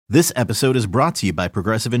This episode is brought to you by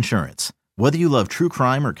Progressive Insurance. Whether you love true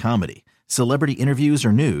crime or comedy, celebrity interviews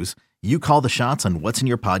or news, you call the shots on what's in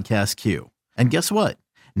your podcast queue. And guess what?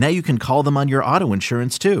 Now you can call them on your auto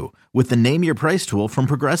insurance too with the Name Your Price tool from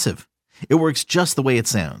Progressive. It works just the way it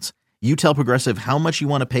sounds. You tell Progressive how much you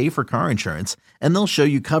want to pay for car insurance, and they'll show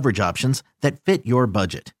you coverage options that fit your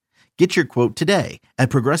budget. Get your quote today at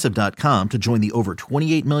Progressive.com to join the over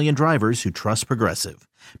 28 million drivers who trust Progressive.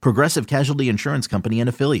 Progressive Casualty Insurance Company and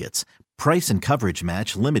Affiliates. Price and coverage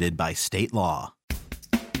match limited by state law.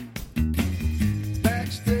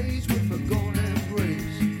 Backstage with the golden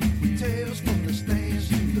grace, with tales from the stands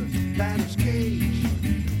to the batter's cage,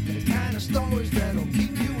 the kind of stories that'll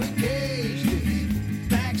keep you engaged. It's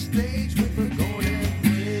Backstage with the golden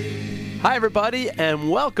grace. Hi, everybody, and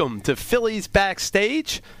welcome to Phillies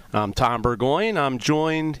Backstage. I'm Tom Burgoyne. I'm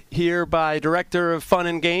joined here by Director of Fun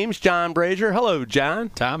and Games, John Brazier. Hello, John.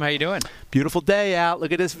 Tom, how you doing? Beautiful day out.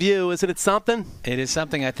 Look at this view. Isn't it something? It is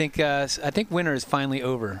something. I think winter is finally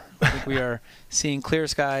over. I think we are seeing clear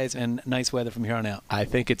skies and nice weather from here on out. I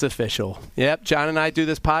think it's official. Yep, John and I do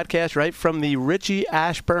this podcast right from the Richie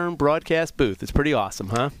Ashburn broadcast booth. It's pretty awesome,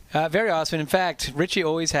 huh? Very awesome. In fact, Richie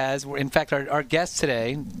always has. In fact, our guest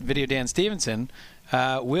today, Video Dan Stevenson,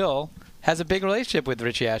 has a big relationship with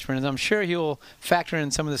Richie Ashburn, and I'm sure he'll factor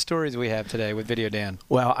in some of the stories we have today with Video Dan.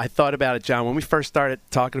 Well, I thought about it, John. When we first started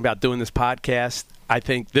talking about doing this podcast, I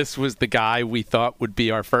think this was the guy we thought would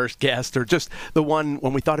be our first guest, or just the one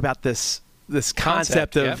when we thought about this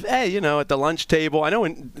concept of, yep. Hey, you know, at the lunch table. I know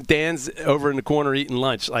when Dan's over in the corner eating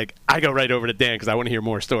lunch, like, I go right over to Dan because I want to hear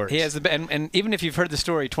more stories. He has and even if you've heard the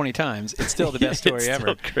story 20 times, it's still the best story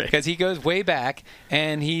ever. Because he goes way back,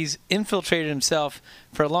 and he's infiltrated himself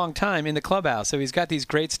for a long time in the clubhouse. So he's got these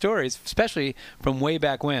great stories, especially from way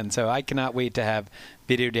back when. So I cannot wait to have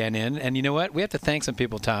Video Dan in. And you know what? We have to thank some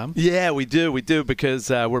people, Tom. Yeah, we do, because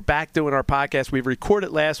we're back doing our podcast. We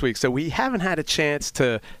recorded last week, so we haven't had a chance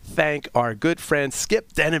to thank our good friend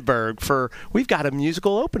Skip Denenberg we've got a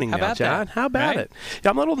musical opening now, John. How about it? Yeah,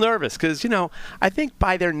 I'm a little nervous because, you know, I think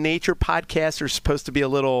by their nature, podcasts are supposed to be a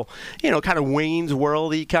little, you know, kind of Wayne's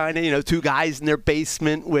World-y kind of, you know, two guys in their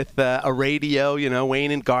basement with a radio, you know,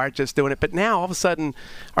 Wayne and Garth just doing it. But now, all of a sudden,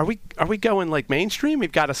 are we going like mainstream?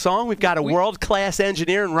 We've got a song. We've got a world-class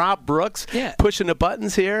engineer in Rob Brooks pushing the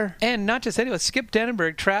buttons here. And not just anyone. Skip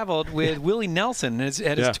Denenberg traveled with Willie Nelson and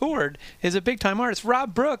has toured, is a big-time artist.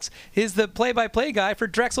 Rob Brooks is the play-by-play guy for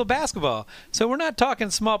Drexel basketball. So we're not talking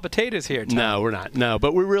small potatoes here, Tom. No, we're not. No,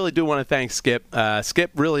 but we really do want to thank Skip.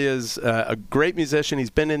 Skip really is a great musician. He's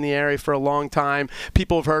been in the area for a long time.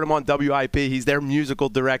 People have heard him on WIP. He's their musical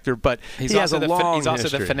director, but he has a long He's also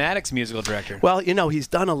history. the Fanatics musical director. Well, you know, he's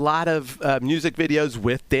done a lot of music videos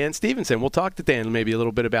with Dan Stevenson. We'll talk to Dan maybe a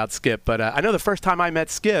little bit about Skip, but I know the first time I met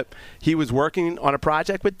Skip, he was working on a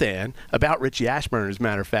project with Dan about Richie Ashburn, as a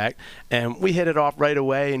matter of fact, and we hit it off right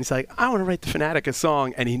away, and he's like, I want to write the Fanatic a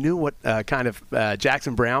song, and he knew what kind of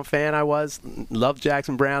Jackson Browne fan I was, loved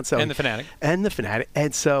Jackson Browne. So and the Fanatic.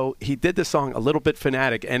 And so he did the song A Little Bit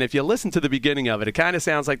Fanatic, and if you listen to the beginning of it, it kind of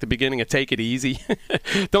sounds like the beginning of Take It Easy.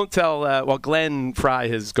 Don't tell, Glenn Fry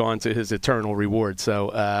has gone to his eternal reward,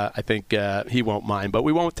 so I think he won't mind, but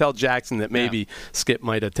we won't tell Jackson that maybe Skip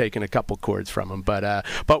might have taken a couple chords from him, but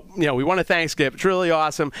you know, we want to thank Skip. It's really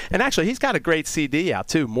awesome, and actually he's got a great CD out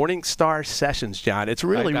too, Morning Star Sessions, John. It's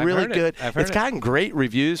really good. It's gotten great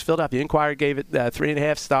reviews. Philadelphia Inquirer gave it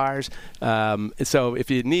 3.5 stars. So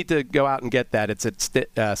if you need to go out and get that, it's at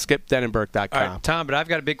skipdenenberg.com. All right, Tom, but I've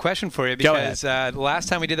got a big question for you because last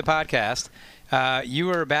time we did the podcast, you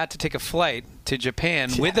were about to take a flight to Japan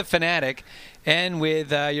with the Fanatic and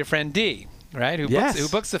with your friend D. Right? Who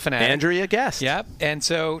books the Fanatic? Andrea Guest. Yep. And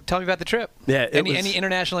so tell me about the trip. Yeah. Any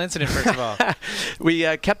international incident, first of all? We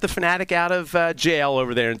kept the Fanatic out of jail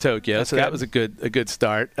over there in Tokyo, That's good. That was a good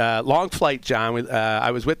start. Long flight, John.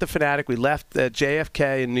 I was with the Fanatic. We left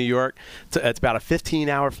JFK in New York. It's about a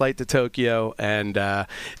 15-hour flight to Tokyo, and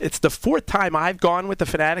it's the fourth time I've gone with the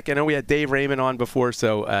Fanatic. I know we had Dave Raymond on before,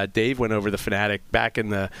 so Dave went over the Fanatic back in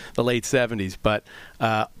the late 70s. But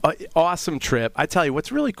awesome trip. I tell you,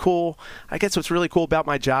 what's really cool, I guess what's really cool about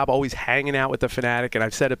my job, always hanging out with the Fanatic, and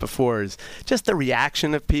I've said it before, is just the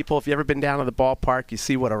reaction of people. If you've ever been down to the ballpark, you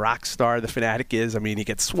see what a rock star the Fanatic is. I mean, he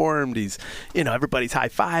gets swarmed. He's, you know, everybody's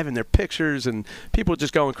high-fiving their pictures, and people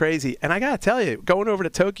just going crazy. And I got to tell you, going over to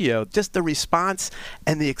Tokyo, just the response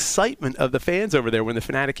and the excitement of the fans over there when the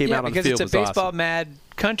Fanatic came out on the field was awesome. Because it's a baseball-mad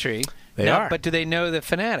country. They are. But do they know the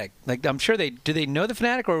Fanatic? Like, I'm sure do they know the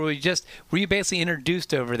Fanatic, or were you basically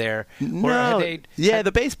introduced over there? No.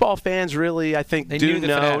 The baseball fans really, I think, do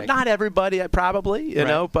know. Fanatic. Not everybody, probably, you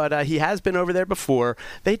know, but he has been over there before.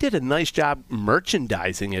 They did a nice job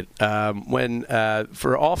merchandising it. When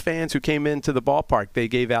for all fans who came into the ballpark, they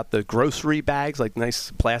gave out the grocery bags, like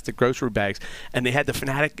nice plastic grocery bags, and they had the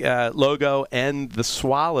Fanatic logo and the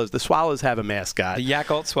Swallows. The Swallows have a mascot. The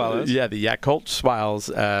Yakult Swallows. Yeah, the Yakult Swallows.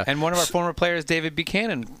 And one of our former players, David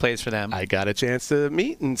Buchanan, plays for them. I got a chance to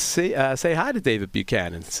meet and say hi to David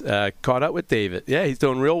Buchanan. Caught up with David. Yeah, he's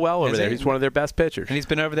doing real well over there. He's one of their best pitchers. And he's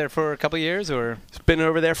been over there for a couple of years, or? He's been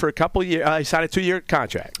over there for a couple of years. He signed a 2-year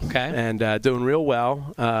contract. Okay. And doing real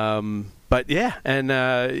well. But yeah, and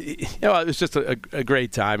it was just a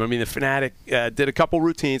great time. I mean, the Fanatic did a couple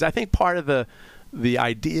routines. I think part of the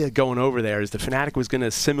idea going over there is the Fanatic was going to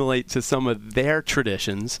assimilate to some of their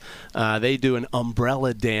traditions. They do an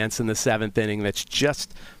umbrella dance in the 7th inning that's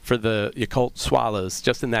just for the Yakult Swallows,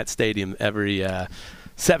 just in that stadium every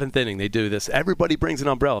 7th inning they do this. Everybody brings an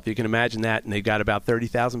umbrella, if you can imagine that, and they got about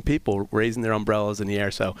 30,000 people raising their umbrellas in the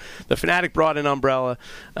air. So the Fanatic brought an umbrella,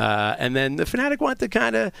 and then the Fanatic wanted to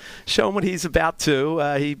kind of show him what he's about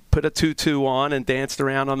to. He put a tutu on and danced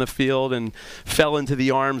around on the field and fell into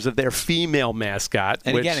the arms of their female mascot.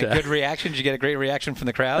 And again, a good reaction. Did you get a great reaction from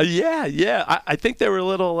the crowd? Yeah. I think they were a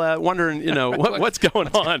little wondering, what's going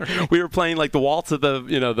on. We were playing like the waltz of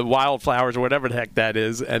the wildflowers or whatever the heck that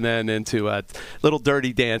is, and then into a little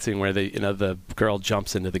dirty dancing where the girl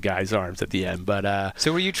jumps into the guy's arms at the end. But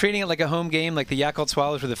so were you treating it like a home game, like the Yakult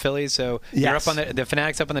Swallows or the Phillies? So you're up on the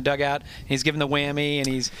Fanatic's up on the dugout, and he's giving the whammy, and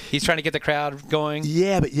he's trying to get the crowd going.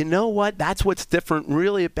 Yeah, but you know what? That's what's different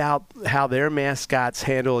really about how their mascots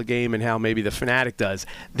handle a game and how maybe the Fanatic does.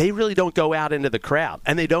 They really don't go out into the crowd,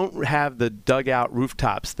 and they don't have the dugout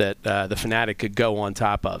rooftops that the Fanatic could go on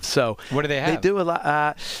top of. So what do they have? They do a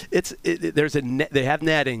lot. They have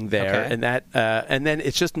netting there, okay. and then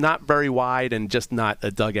it's just not very wide and just not a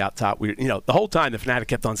dugout top. The whole time the Fanatic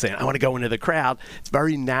kept on saying, "I want to go into the crowd." It's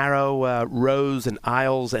very narrow rows and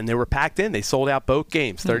aisles, and they were packed in. They sold out both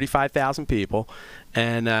games, 35,000 people.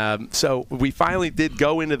 And so we finally did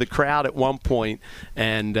go into the crowd at one point,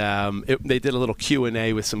 and they did a little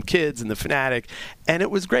Q&A with some kids and the Fanatic, and it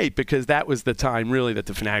was great because that was the time really that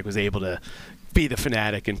the Fanatic was able to be the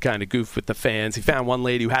Fanatic and kind of goof with the fans. He found one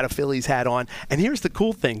lady who had a Phillies hat on. And here's the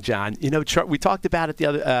cool thing, John. We talked about it the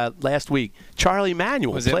other last week. Charlie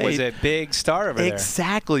Manuel was a big star over there.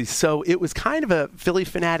 Exactly. So it was kind of a Philly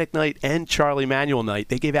Fanatic night and Charlie Manuel night.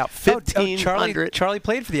 They gave out 1,500. Charlie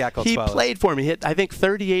played for the Yakult Swallows. He played for him. He hit, I think,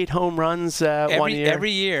 38 home runs 1 year.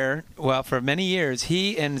 Every year, well, for many years,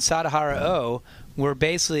 he and Sadahara O were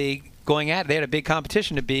basically going at it. They had a big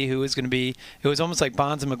competition to be who was going to be. It was almost like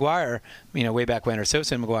Bonds and McGuire, way back when, or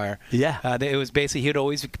Sosa and McGuire. Yeah. It was basically he'd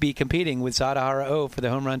always be competing with Sadahara O for the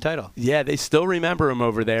home run title. Yeah, they still remember him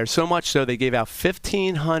over there. So much so they gave out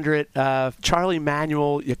 1,500 Charlie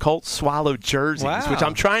Manuel Yakult Swallow jerseys, which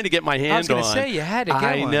I'm trying to get my hand on. I was going to say, you had to get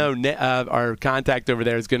one. I know. Our contact over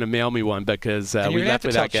there is going to mail me one because we left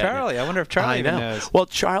without getting it. Charlie. I wonder if Charlie even knows. Well,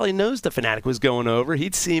 Charlie knows the Fanatic was going over.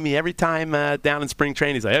 He'd see me every time down in spring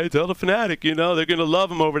training. He's like, "Hey, tell the Fanatic, they're going to love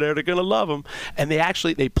him over there. They're going to love him." And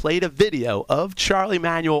they played a video of Charlie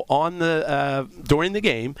Manuel on during the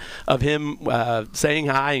game of him saying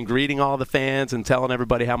hi and greeting all the fans and telling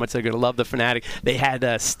everybody how much they're going to love the Fanatic. They had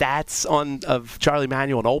stats of Charlie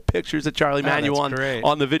Manuel and old pictures of Charlie Manuel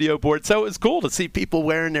on the video board. So it was cool to see people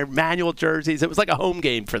wearing their Manuel jerseys. It was like a home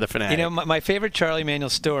game for the Fanatic. My favorite Charlie Manuel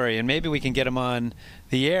story, and maybe we can get him on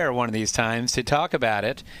the air one of these times to talk about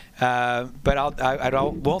it, but I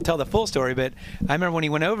won't tell the full story. But I remember when he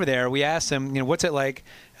went over there, we asked him, what's it like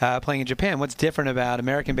playing in Japan? What's different about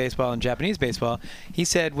American baseball and Japanese baseball? He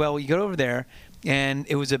said, well, you go over there, and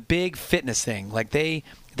it was a big fitness thing. Like they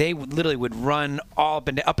literally would run up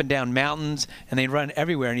and down mountains, and they'd run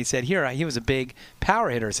everywhere. And he said, he was a big power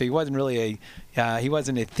hitter, so he wasn't really he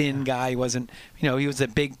wasn't a thin guy. He wasn't, he was a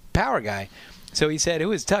big power guy. So he said it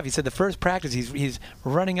was tough. He said the first practice, he's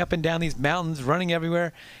running up and down these mountains, running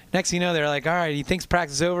everywhere. Next thing you know, they're like, all right, he thinks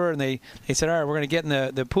practice is over, and they said, all right, we're going to get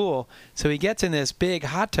in the pool. So he gets in this big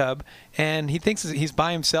hot tub, and he thinks he's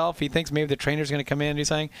by himself. He thinks maybe the trainer's going to come in and do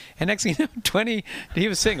something. And next thing you know, he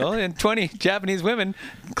was single, and 20 Japanese women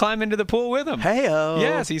climb into the pool with him. Hey-o.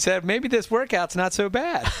 Yes, he said, maybe this workout's not so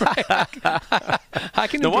bad. I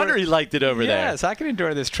can no wonder he liked it over there. Yes, I can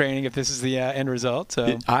enjoy this training if this is the end result.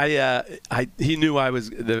 So he knew I was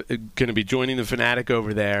going to be joining the Fanatic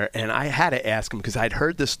over there, and I had to ask him because I'd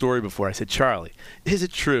heard this story before. I said, Charlie, is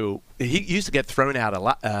it true he used to get thrown out a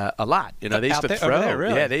lot. You know, they used to throw.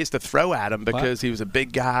 Really? Yeah, they used to throw at him because he was a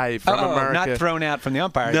big guy from America. Not thrown out from the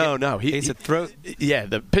umpire. No. He used to throw. Yeah,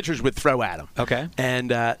 the pitchers would throw at him. Okay. And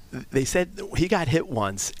they said he got hit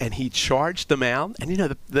once, and he charged the mound. And you know,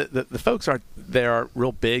 the folks are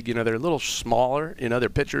real big. You know, they're a little smaller. You know, their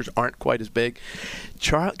pitchers aren't quite as big.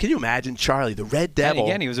 Can you imagine Charlie, the Red Devil? And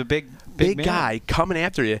again, he was a big guy coming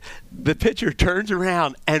after you. The pitcher turns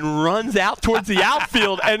around and runs out towards the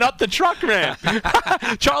outfield and up the truck ramp.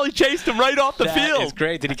 Charlie chased him right off the field. That is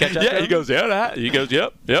great. Did he catch up? Yeah, he goes,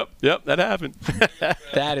 yep, that happened.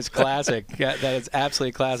 That is classic. That is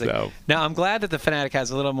absolutely classic. So. Now, I'm glad that the Fanatic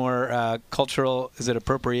has a little more cultural, is it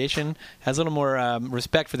appropriation? Has a little more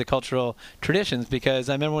respect for the cultural traditions, because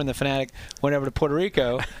I remember when the Fanatic went over to Puerto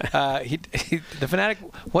Rico, the Fanatic,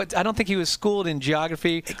 I don't think he was schooled in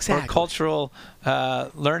geography or cultural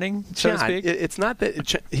learning, so to speak. It's not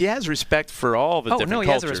that he has respect for all the different cultures. Oh, no, he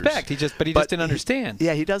has a respect. He just didn't understand.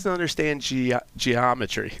 He doesn't understand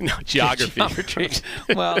geometry. No, geography.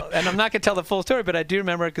 Well, and I'm not going to tell the full story, but I do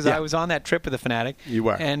remember because I was on that trip with the Fanatic. You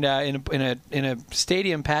were. And in a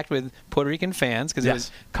stadium packed with Puerto Rican fans, because it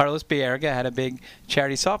was Carlos Baerga had a big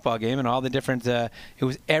charity softball game, and all the different. It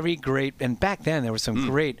was every great, and back then there were some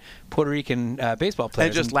great Puerto Rican baseball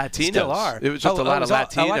players. And just Latinos. Still are. It was just a lot of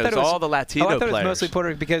Latinos. All the Latino players. It was mostly Puerto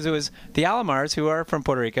Rico, because it was the Alomars, who are from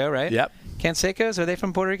Puerto Rico, right? Yep. Cansecos, are they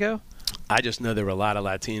from Puerto Rico? I just know there were a lot of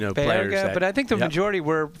Latino players. But I think the majority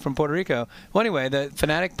were from Puerto Rico. Well, anyway, the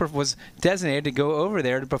Fanatic was designated to go over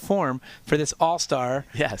there to perform for this All-Star.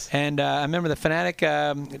 Yes. And I remember the Fanatic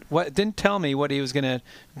didn't tell me what he was going to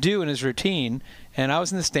do in his routine. And I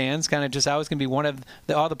was in the stands, I was going to be one of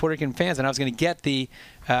all the Puerto Rican fans, and I was going to get the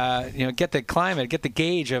climate, get the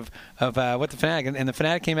gauge of what the Fanatic. And the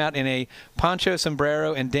Fanatic came out in a poncho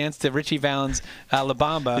sombrero and danced to Richie Valens' La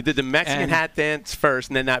Bamba. He did the Mexican hat dance first,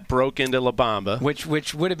 and then that broke into La Bamba.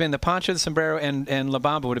 Which would have been the poncho, the sombrero, and La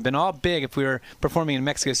Bamba would have been all big if we were performing in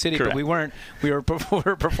Mexico City. Correct. But we weren't. We were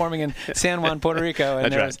performing in San Juan, Puerto Rico,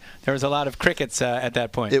 and there was a lot of crickets at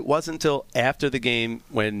that point. It wasn't until after the game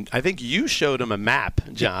when I think you showed him a map,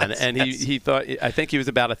 John, and he thought, I think he was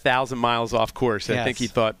about 1,000 miles off course. I think he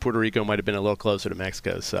thought Puerto Rico might have been a little closer to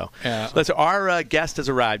Mexico. So our guest has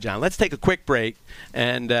arrived, John. Let's take a quick break,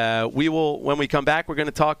 and when we come back, we're going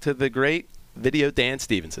to talk to the great Video Dan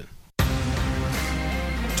Stevenson.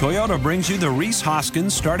 Toyota brings you the Reese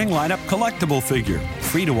Hoskins starting lineup collectible figure,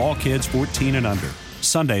 free to all kids 14 and under.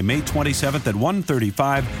 Sunday, May 27th at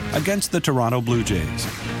 1:35 against the Toronto Blue Jays.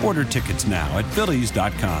 Order tickets now at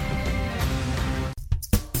Phillies.com.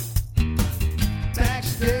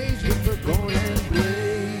 Backstage with the Gordon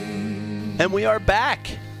Blaze. And we are back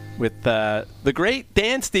with the great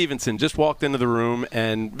Dan Stevenson. Just walked into the room,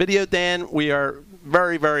 and Video Dan, we are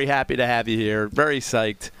very, very happy to have you here. Very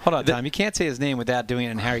psyched. Hold on, Tom. You can't say his name without doing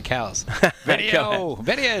it in Harry Cowles. Video.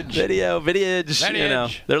 You know,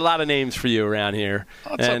 there are a lot of names for you around here.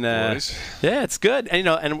 What's up, boys? Yeah, it's good. And,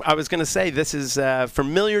 and I was going to say, this is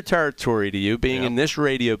familiar territory to you, being in this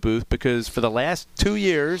radio booth, because for the last 2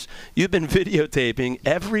 years, you've been videotaping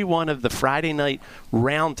every one of the Friday night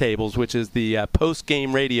roundtables, which is the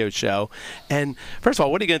post-game radio show. And first of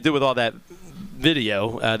all, what are you going to do with all that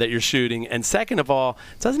video that you're shooting? And second of all,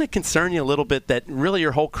 doesn't it concern you a little bit that really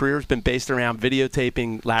your whole career has been based around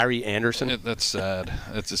videotaping Larry Anderson? That's sad.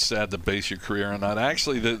 It's just sad to base your career on that.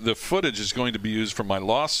 Actually, the footage is going to be used for my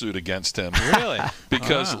lawsuit against him. Really?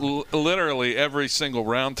 Because literally every single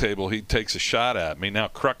roundtable he takes a shot at me. Now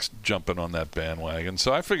Kruk's jumping on that bandwagon.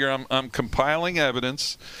 So I figure I'm compiling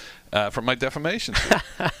evidence for my defamation suit.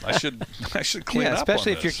 I should clean up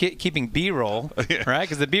especially on if this. you're keeping B-roll, right?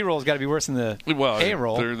 Because the B-roll's got to be worse than the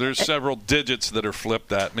A-roll. There's several digits that are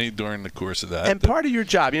flipped at me during the course of that. And part of your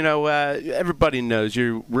job, everybody knows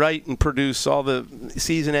you write and produce all the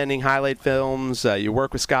season-ending highlight films. You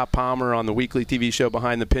work with Scott Palmer on the weekly TV show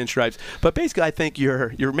Behind the Pinstripes. But basically, I think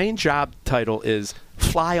your main job title is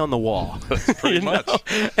fly on the wall. Pretty much.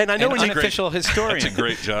 And I know an unofficial historian. That's a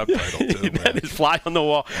great job title, too. That is fly on the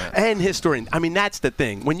wall. Yeah. And historian. I mean, that's the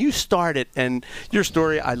thing. When you started, and your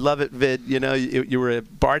story, I love it, Vid. You were a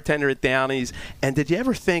bartender at Downey's. And did you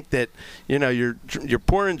ever think that, you're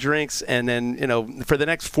pouring drinks, and then, for the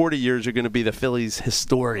next 40 years, you're going to be the Phillies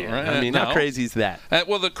historian? Right. I mean, how crazy is that?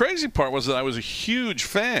 Well, the crazy part was that I was a huge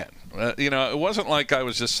fan. It wasn't like I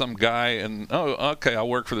was just some guy and, okay, I'll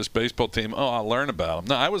work for this baseball team. I'll learn about them.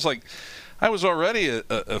 No, I was already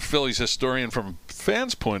a Phillies historian from a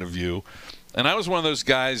fan's point of view. And I was one of those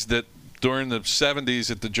guys that during the 70s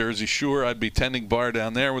at the Jersey Shore, I'd be tending bar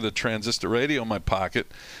down there with a transistor radio in my pocket,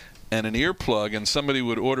 and an earplug, and somebody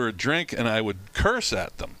would order a drink, and I would curse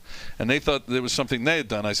at them. And they thought there was something they had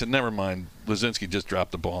done. I said, never mind. Lazinski just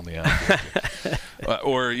dropped the ball in the outfield.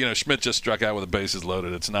 Or, Schmidt just struck out with the bases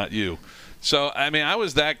loaded. It's not you. So, I mean, I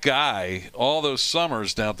was that guy all those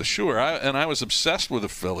summers down at the Shore, and I was obsessed with the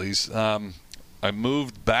Phillies. I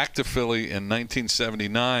moved back to Philly in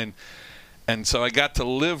 1979, and so I got to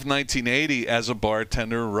live 1980 as a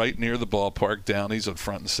bartender right near the ballpark, Downey's at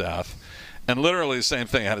Front and South. And literally the same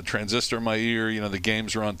thing. I had a transistor in my ear. The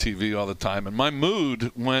games were on TV all the time. And my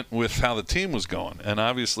mood went with how the team was going. And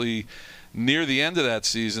obviously, near the end of that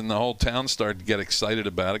season, the whole town started to get excited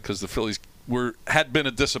about it because the Phillies had been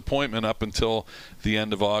a disappointment up until the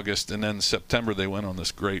end of August. And then in September, they went on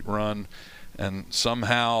this great run and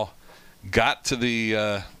somehow got to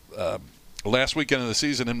the last weekend of the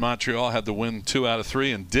season in Montreal, had to win 2 out of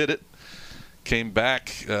 3 and did it. Came back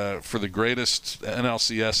for the greatest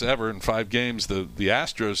NLCS ever in 5 games, the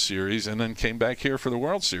Astros series, and then came back here for the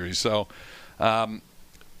World Series. So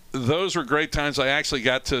those were great times. I actually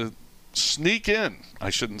got to sneak in,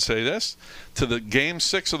 I shouldn't say this, to the Game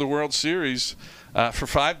 6 of the World Series for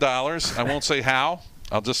 $5. I won't say how.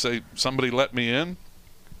 I'll just say somebody let me in.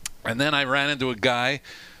 And then I ran into a guy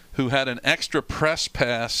who had an extra press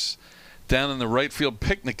pass down in the right field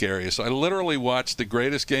picnic area. So I literally watched the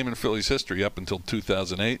greatest game in Phillies history up until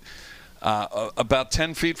 2008, about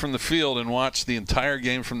 10 feet from the field, and watched the entire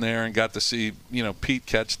game from there and got to see, Pete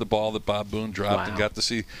catch the ball that Bob Boone dropped. Wow. And got to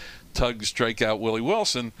see Tug strike out Willie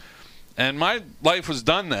Wilson. And my life was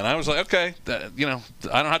done then. I was like, okay, I don't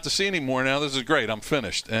have to see anymore now. This is great. I'm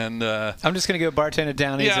finished. And I'm just going to go bartend at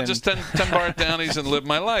Downey's. Yeah, just 10 bar at Downey's and live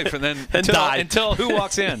my life. And then until who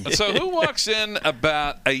walks in? So who walks in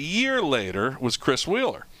about a year later was Chris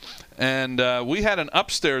Wheeler. And we had an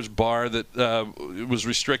upstairs bar that was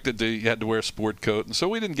restricted to, you had to wear a sport coat. And so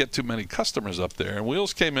we didn't get too many customers up there. And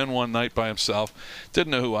Wheels came in one night by himself,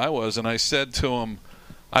 didn't know who I was. And I said to him,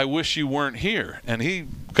 I wish you weren't here. And he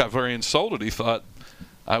got very insulted. He thought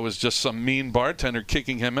I was just some mean bartender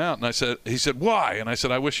kicking him out. And he said, why? And I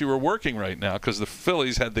said, I wish you were working right now because the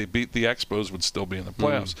Phillies, had they beat the Expos, would still be in the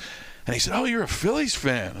playoffs. And he said, oh, you're a Phillies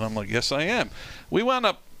fan. And I'm like, yes, I am. We wound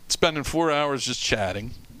up spending 4 hours just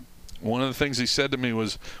chatting. One of the things he said to me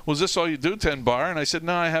was this all you do, 10 bar? And I said,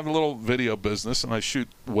 no, I have a little video business, and I shoot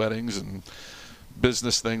weddings and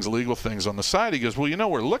business things, legal things on the side. He goes, well,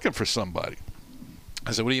 we're looking for somebody.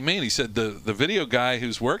 I said, what do you mean? He said, the video guy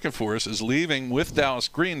who's working for us is leaving with Dallas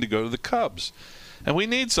Green to go to the Cubs, and we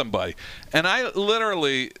need somebody. And I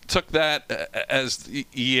literally took that as,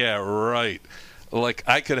 yeah, right. Like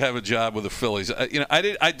I could have a job with the Phillies.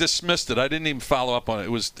 I dismissed it. I didn't even follow up on it.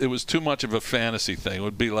 It was too much of a fantasy thing. It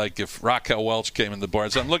would be like if Raquel Welch came in the bar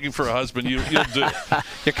and said, I'm looking for a husband. You'll do.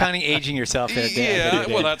 You're kind of aging yourself there, Dan.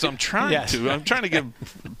 Yeah, well, I'm trying to. I'm trying to give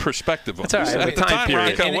perspective on this. At the time,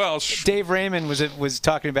 Raquel Welch. Dave Raymond was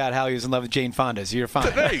talking about how he was in love with Jane Fonda, so you're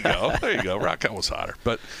fine. There you go. Raquel was hotter.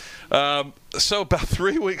 But so about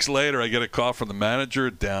 3 weeks later, I get a call from the manager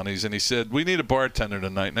at Downey's, and he said, we need a bartender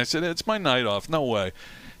tonight. And I said, it's my night off. No way.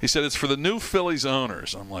 He said, it's for the new Phillies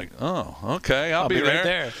owners. I'm like, oh, okay, I'll be right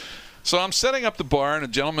there. So I'm setting up the bar, and a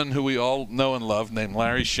gentleman who we all know and love named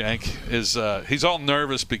Larry Shank is he's all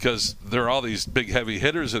nervous because there are all these big heavy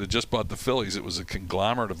hitters that had just bought the Phillies. It was a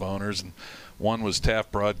conglomerate of owners, and one was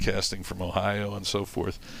Taft Broadcasting from Ohio and so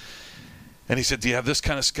forth. And he said, do you have this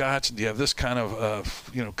kind of scotch? And do you have this kind of,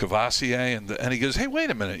 Cavassier? And he goes, hey, wait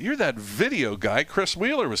a minute. You're that video guy Chris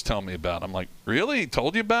Wheeler was telling me about. I'm like, really? He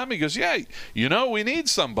told you about me? He goes, yeah, we need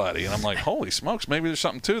somebody. And I'm like, holy smokes, maybe there's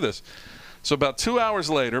something to this. So about 2 hours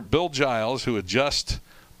later, Bill Giles, who had just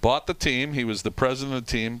bought the team, he was the president of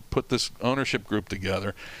the team, put this ownership group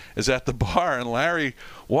together, is at the bar. And Larry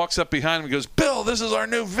walks up behind him and goes, Bill, this is our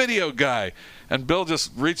new video guy. And Bill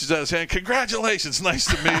just reaches out his hand, congratulations, nice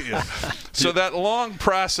to meet you. So that long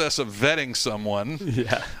process of vetting someone,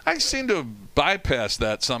 I seem to have bypassed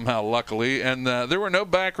that somehow, luckily. And there were no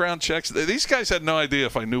background checks. These guys had no idea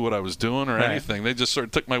if I knew what I was doing or anything. They just sort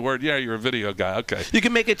of took my word, yeah, you're a video guy, okay. You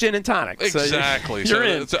can make it gin and tonic. Exactly. So you're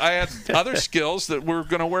in. So I had other skills that were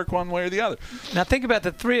going to work one way or the other. Now think about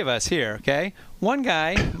the three of us here, okay? One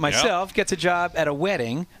guy, myself, gets a job at a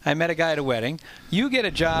wedding. I met a guy at a wedding. You get a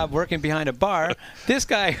job working behind a bar. This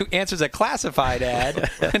guy who answers a classified ad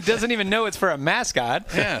and doesn't even know it's for a mascot.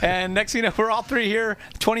 Yeah. And next thing you know, we're all three here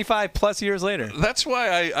 25 plus years later. That's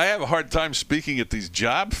why I have a hard time speaking at these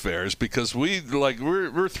job fairs because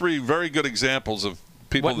we're three very good examples of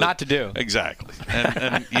people what not to do. Exactly.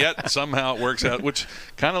 And yet somehow it works out, which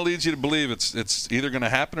kind of leads you to believe it's either going to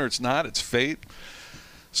happen or it's not. It's fate.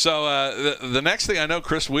 So the next thing I know,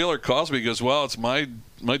 Chris Wheeler calls me. He goes, well, it's my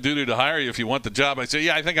duty to hire you if you want the job. I say,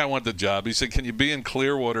 yeah, I think I want the job. He said, can you be in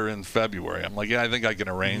Clearwater in February? I'm like, yeah, I think I can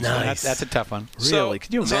arrange that. That's a tough one. Really?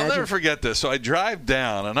 Could you imagine? So I'll never forget this. So I drive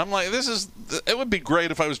down, and I'm like, it would be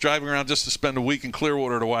great if I was driving around just to spend a week in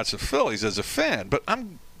Clearwater to watch the Phillies as a fan, but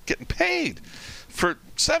I'm getting paid for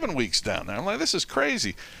 7 weeks down there. I'm like, this is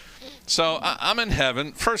crazy. So I'm in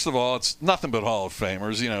heaven. First of all, it's nothing but Hall of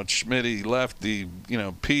Famers. You know, Schmitty, Lefty,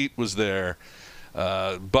 Pete was there.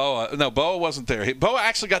 Boa wasn't there. Boa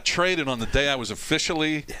actually got traded on the day I was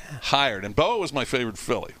officially hired, and Boa was my favorite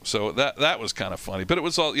Philly. So that was kind of funny. But it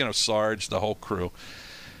was all, Sarge, the whole crew.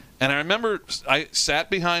 And I remember I sat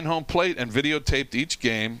behind home plate and videotaped each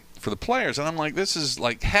game for the players, and I'm like, this is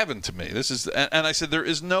like heaven to me. And I said, there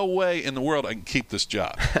is no way in the world I can keep this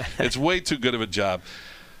job. It's way too good of a job.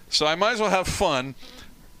 So I might as well have fun.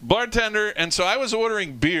 Bartender, and so I was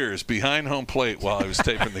ordering beers behind home plate while I was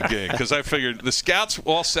taping the game because I figured the scouts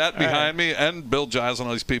all sat behind me and Bill Giles and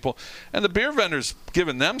all these people, and the beer vendors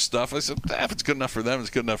giving them stuff. I said, if it's good enough for them, it's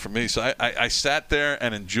good enough for me. So I sat there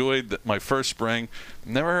and enjoyed my first spring.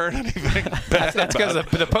 Never heard anything bad. That's because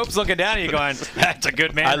the Pope's looking down at you going, that's a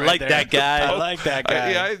good man. I like that guy. I like that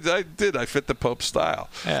guy. I did. I fit the Pope style.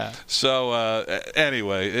 Yeah. So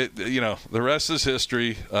anyway, the rest is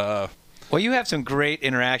history. Well, you have some great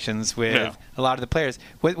interactions with a lot of the players.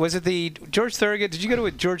 Was it the George Thorogood? Did you go to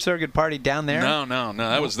a George Thorogood party down there? No.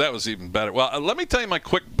 That was even better. Well, let me tell you my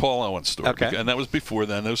quick Paul Owens story. Okay. And that was before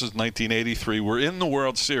then. This was 1983. We're in the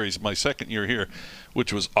World Series, my second year here,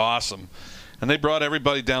 which was awesome. And they brought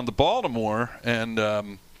everybody down to Baltimore. And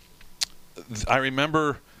I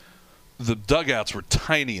remember the dugouts were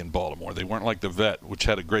tiny in Baltimore. They weren't like the Vet, which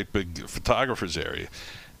had a great big photographer's area.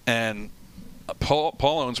 And Paul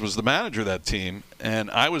Owens was the manager of that team, and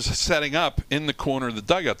I was setting up in the corner of the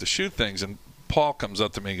dugout to shoot things, and Paul comes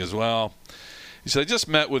up to me and goes, he said, I just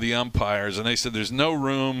met with the umpires, and they said there's no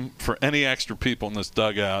room for any extra people in this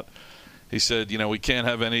dugout. He said, we can't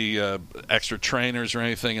have any extra trainers or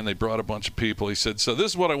anything, and they brought a bunch of people. He said, so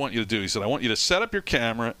this is what I want you to do. He said, I want you to set up your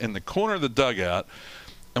camera in the corner of the dugout,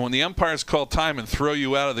 and when the umpires call time and throw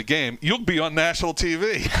you out of the game, you'll be on national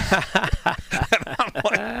TV. And I'm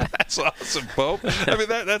like, that's awesome, Pope. I mean,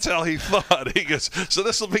 that's how he thought. He goes, so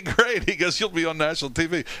this will be great. He goes, you'll be on national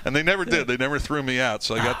TV. And they never did. They never threw me out.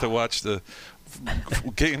 So I got to watch the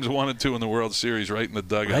games 1 and 2 in the World Series right in the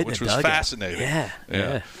dugout, which was fascinating.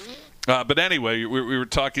 Yeah. But anyway, we were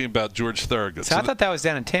talking about George Thorogood. So I thought that was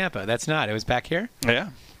down in Tampa. That's not. It was back here?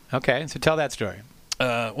 Yeah. Okay, so tell that story.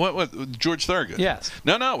 What George Thorogood? Yes.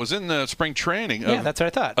 No, it was in the spring training. That's what I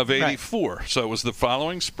thought. Of '84, right. So it was the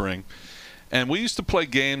following spring, and we used to play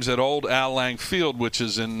games at Old Al Lang Field, which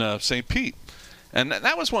is in St. Pete, and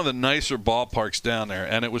that was one of the nicer ballparks down there,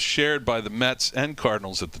 and it was shared by the Mets and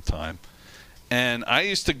Cardinals at the time, and I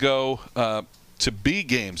used to go to B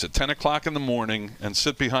games at 10 o'clock in the morning and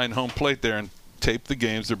sit behind home plate there and tape the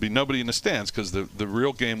games. There'd be nobody in the stands because the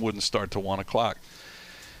real game wouldn't start till 1 o'clock.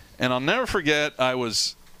 And I'll never forget, I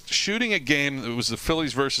was shooting a game. It was the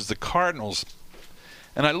Phillies versus the Cardinals.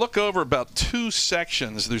 And I look over about 2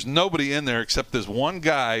 sections. There's nobody in there except this one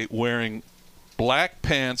guy wearing black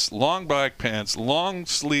pants, long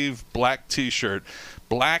sleeve black T-shirt,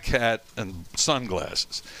 black hat, and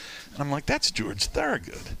sunglasses. And I'm like, that's George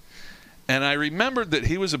Thorogood. And I remembered that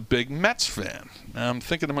he was a big Mets fan. And I'm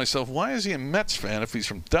thinking to myself, why is he a Mets fan if he's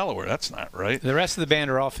from Delaware? That's not right. The rest of the band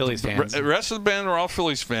are all Phillies fans. The rest of the band are all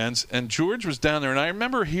Phillies fans. And George was down there. And I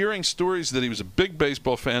remember hearing stories that he was a big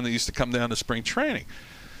baseball fan that used to come down to spring training.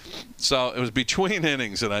 So it was between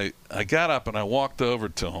innings. And I got up and I walked over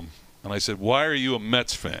to him. And I said, why are you a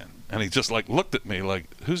Mets fan? And he just looked at me like,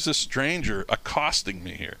 who's this stranger accosting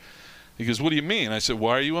me here? He goes, what do you mean? I said,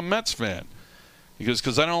 why are you a Mets fan? He goes,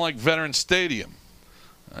 because I don't like Veterans Stadium.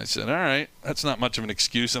 I said, all right, that's not much of an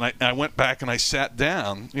excuse. And I went back and I sat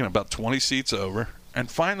down, about 20 seats over. And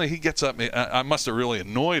finally he gets up. I must have really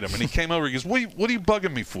annoyed him. And he came over. He goes, what are you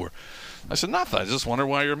bugging me for? I said, nothing. I just wonder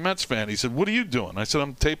why you're a Mets fan. He said, what are you doing? I said,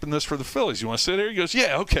 I'm taping this for the Phillies. You want to sit here? He goes,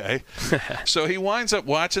 yeah, okay. So he winds up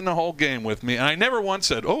watching the whole game with me. And I never once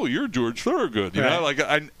said, oh, you're George Thorogood. You know,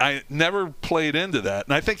 I never played into that.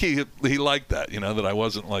 And I think he liked that, that I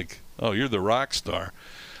wasn't like, oh, you're the rock star.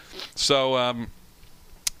 So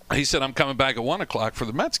he said, I'm coming back at 1 o'clock for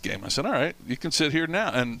the Mets game. I said, all right, you can sit here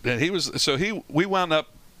now. And we wound up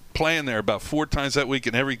playing there about 4 times that week,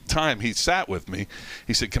 and every time he sat with me,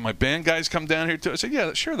 he said, can my band guys come down here too? I said,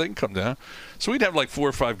 yeah, sure, they can come down. So we'd have 4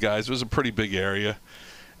 or 5 guys. It was a pretty big area.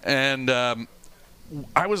 And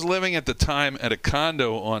I was living at the time at a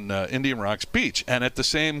condo on Indian Rocks Beach, and at the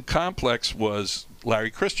same complex was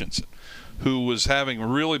Larry Christensen, who was having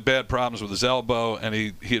really bad problems with his elbow, and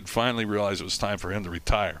he had finally realized it was time for him to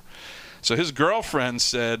retire. So his girlfriend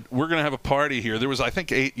said, we're going to have a party here. There was, I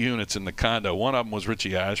think, 8 units in the condo. One of them was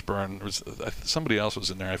Richie Ashburn. There was, somebody else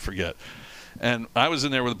was in there, I forget. And I was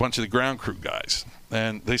in there with a bunch of the ground crew guys.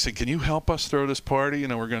 And they said, can you help us throw this party?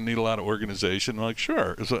 We're going to need a lot of organization. I'm like,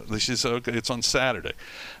 sure. She said, okay, it's on Saturday.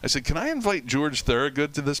 I said, can I invite George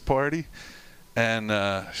Thorogood to this party? And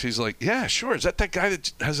she's like, yeah, sure. Is that guy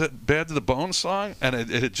that has that Bad to the Bone song? And it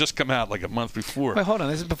had just come out like a month before. Wait, hold on.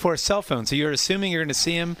 This is before a cell phone. So you're assuming you're going to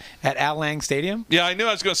see him at Al Lang Stadium? Yeah, I knew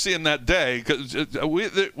I was going to see him that day because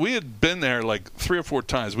we had been there like 3 or 4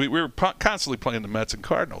 times. We were constantly playing the Mets and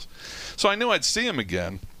Cardinals. So I knew I'd see him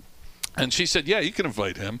again. And she said, yeah, you can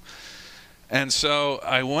invite him. And so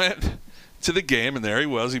I went to the game, and there he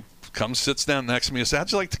was. He comes, sits down next to me. I said,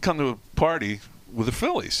 how'd you like to come to a party with the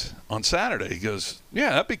Phillies on Saturday? He goes, yeah,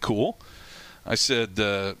 that'd be cool. I said,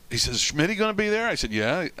 he says, is Schmitty going to be there? I said,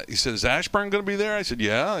 yeah. He said, is Ashburn going to be there? I said,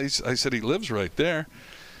 yeah. I said, he lives right there.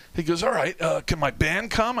 He goes, all right, can my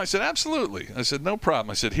band come? I said, absolutely. I said, no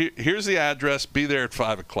problem. I said, here's the address. Be there at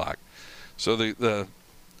 5 o'clock. So the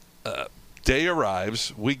day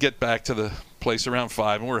arrives. We get back to the place around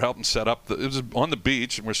 5, and we're helping set up. It was on the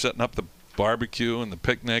beach, and we're setting up the barbecue and the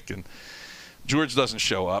picnic, and George doesn't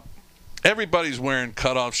show up. Everybody's wearing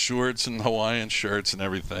cutoff shorts and Hawaiian shirts and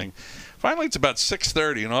everything. Finally, it's about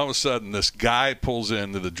 6:30, and all of a sudden, this guy pulls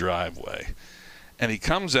into the driveway. And he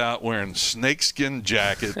comes out wearing snakeskin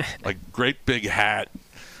jacket, like great big hat.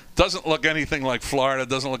 Doesn't look anything like Florida,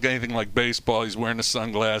 doesn't look anything like baseball. He's wearing the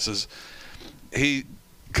sunglasses. He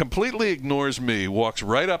completely ignores me, walks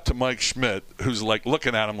right up to Mike Schmidt, who's like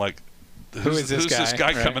looking at him like, who's this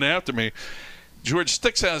guy right. coming after me? George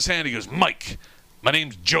sticks out his hand. He goes, Mike, my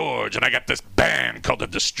name's George, and I got this band called the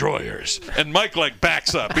Destroyers. And Mike, like,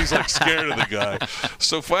 backs up. He's, like, scared of the guy.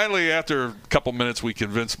 So finally, after a couple minutes, we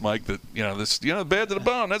convinced Mike that, Bad to the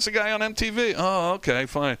Bone, that's the guy on MTV. Oh, okay,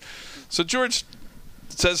 fine. So George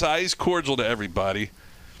says hi. He's cordial to everybody.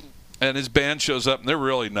 And his band shows up, and they're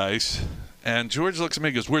really nice. And George looks at me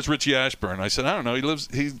and goes, where's Richie Ashburn? I said, I don't know.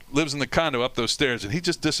 He lives in the condo up those stairs, and he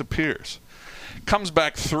just disappears. Comes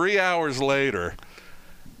back 3 hours later.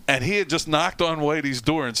 And he had just knocked on Whitey's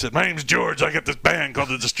door and said, my name's George. I got this band called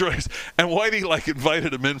the Destroyers. And Whitey,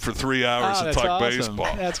 invited him in for 3 hours to talk awesome.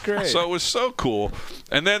 baseball. That's great. So it was so cool.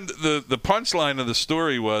 And then the punchline of the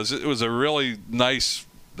story was it was a really nice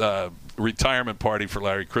retirement party for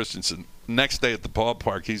Larry Christensen. Next day at the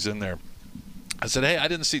ballpark, he's in there. I said, hey, I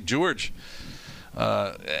didn't see George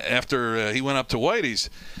after he went up to Whitey's.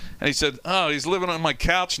 And he said, oh, he's living on my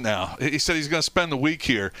couch now. He said he's going to spend the week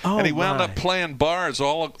here. Oh, and he wound up playing bars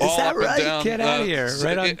all up right? and down. Get out of here.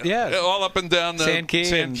 Right on, all up and down Sand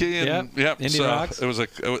Key and Indian Rocks. It was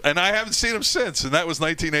and I haven't seen him since, and that was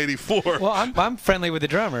 1984. Well, I'm friendly with the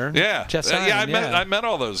drummer. Yeah. Jeff Simon, I met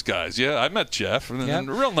all those guys. Yeah, I met Jeff,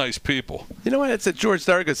 and real nice people. You know what? It's a George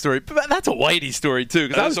Thorogood story. But that's a Whitey story, too,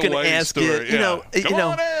 because I was going to ask you, Come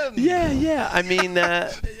on in. Yeah. I mean,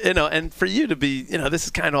 and for you to be, this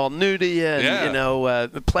is kind of all new to you, and,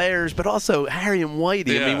 the players, but also Harry and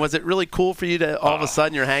Whitey. Yeah. I mean, was it really cool for you to all of a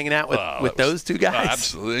sudden you're hanging out with those two guys?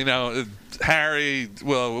 Absolutely. Harry,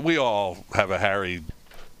 well, we all have a Harry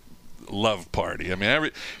love party. I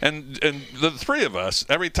mean, and the three of us,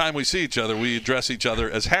 every time we see each other, we address each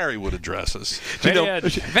other as Harry would address us. My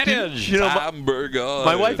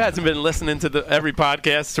wife hasn't been listening to every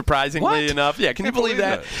podcast, surprisingly enough. Yeah, can you believe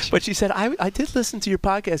that? But she said, I did listen to your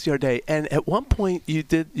podcast the other day, and at one point you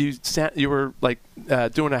were like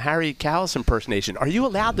doing a Harry Kalas impersonation. Are you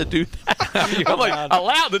allowed to do that? I'm like,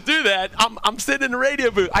 allowed to do that? I'm sitting in the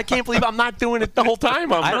radio booth. I can't believe I'm not doing it the whole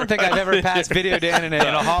time. I don't think I've ever passed Video Dan in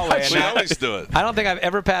a hallway. We always do it. I don't think I've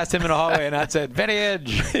ever passed him in a hallway and not said,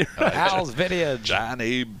 Vintage. Al's Vintage.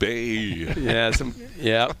 Johnny B.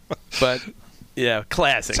 But... Yeah,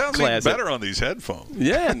 classic. Sounds even better on these headphones.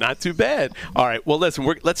 Yeah, not too bad. All right, well, listen,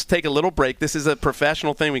 let's take a little break. This is a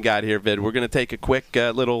professional thing we got here, Vid. We're going to take a quick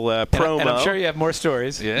little promo. And I'm sure you have more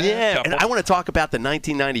stories. Yeah, and I want to talk about the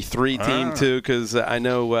 1993 team, too, because I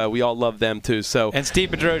know we all love them, too. And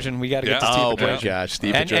Steve Bedrosian. We got to get to Steve Bedrosian. Oh, my gosh,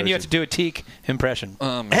 Steve Bedrosian. And you have to do a Teak impression.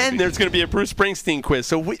 And there's going to be a Bruce Springsteen quiz.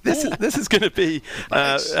 So this is going to be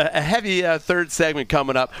nice. A heavy third segment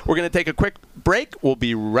coming up. We're going to take a quick break. We'll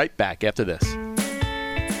be right back after this.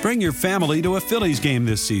 Bring your family to a Phillies game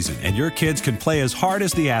this season, and your kids can play as hard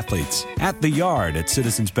as the athletes. At the Yard at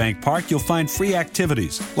Citizens Bank Park, you'll find free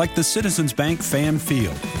activities like the Citizens Bank Fan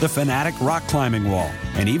Field, the Fanatic Rock Climbing Wall,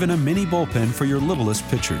 and even a mini bullpen for your littlest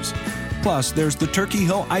pitchers. Plus, there's the Turkey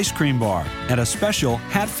Hill Ice Cream Bar and a special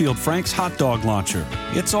Hatfield Frank's hot dog launcher.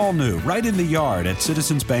 It's all new, right in the yard at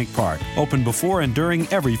Citizens Bank Park, open before and during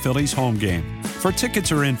every Phillies home game. For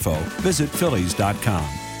tickets or info, visit Phillies.com.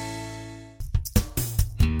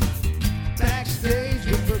 Backstage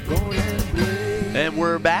with the Golden Blaze. And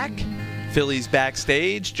we're back. Phillies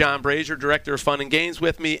Backstage. John Brazier, Director of Fun and Games,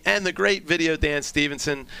 with me, and the great Video Dan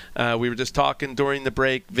Stevenson. We were just talking during the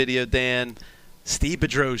break. Video Dan, Steve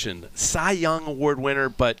Bedrosian, Cy Young Award winner,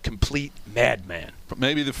 but complete madman.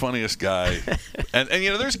 Maybe the funniest guy. and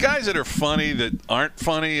there's guys that are funny that aren't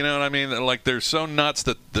funny, you know what I mean? Like, they're so nuts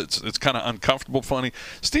that it's kind of uncomfortable funny.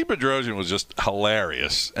 Steve Bedrosian was just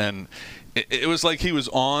hilarious. And it was like he was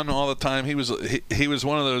on all the time. He was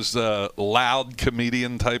one of those loud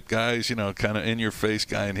comedian type guys, kind of in your face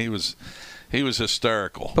guy, and he was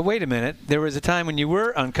hysterical. But wait a minute, there was a time when you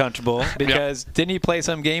were uncomfortable because didn't he play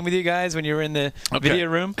some game with you guys when you were in the video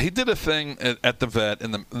room? He did a thing at the vet,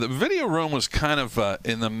 and the video room was kind of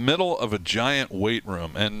in the middle of a giant weight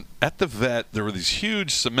room. And at the vet, there were these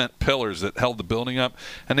huge cement pillars that held the building up,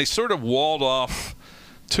 and they sort of walled off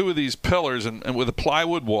two of these pillars and with a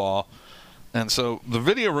plywood wall. And so the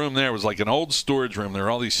video room there was like an old storage room. There were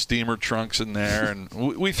all these steamer trunks in there, and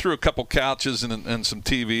we threw a couple couches and some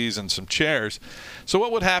TVs and some chairs. So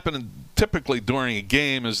what would happen typically during a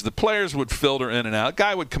game is the players would filter in and out. A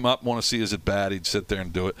guy would come up, want to see is it bad, he'd sit there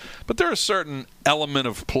and do it. But there are a certain element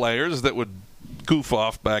of players that would goof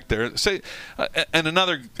off back there. And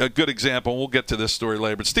another good example, we'll get to this story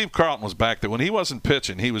later, but Steve Carlton was back there. When he wasn't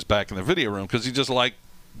pitching, he was back in the video room because he just liked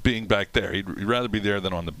being back there. He'd rather be there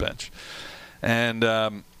than on the bench.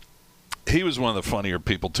 And he was one of the funnier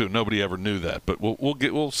people too. Nobody ever knew that, but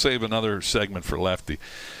we'll save another segment for Lefty.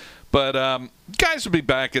 But guys would be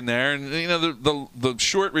back in there, and the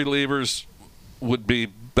short relievers would be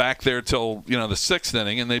back there till the sixth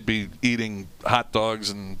inning, and they'd be eating hot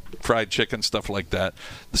dogs and fried chicken, stuff like that.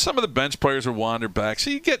 Some of the bench players would wander back,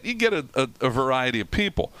 so you get a variety of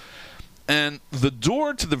people. And the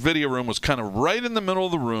door to the video room was kind of right in the middle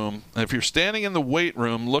of the room. And if you're standing in the weight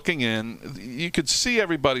room looking in, you could see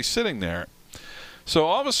everybody sitting there. So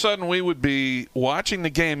all of a sudden we would be watching the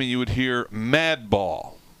game and you would hear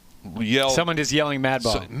Madball yell. Someone just yelling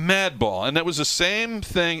Madball. Madball. And that was the same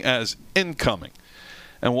thing as incoming.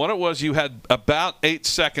 And what it was, you had about 8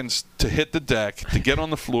 seconds to hit the deck to get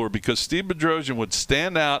on the floor because Steve Bedrosian would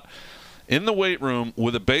stand out in the weight room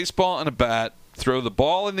with a baseball and a bat, throw the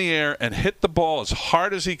ball in the air, and hit the ball as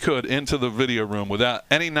hard as he could into the video room without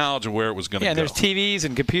any knowledge of where it was going to go. Yeah, there's TVs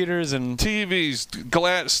and computers and TVs,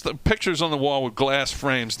 glass, pictures on the wall with glass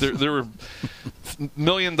frames. There were $1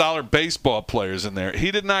 million baseball players in there. He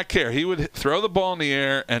did not care. He would throw the ball in the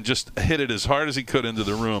air and just hit it as hard as he could into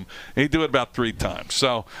the room. And he'd do it about 3 times.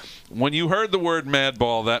 So when you heard the word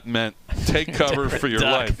Madball, that meant take cover for your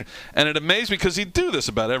life. And it amazed me because he'd do this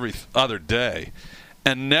about every other day.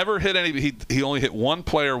 And never hit any. He only hit one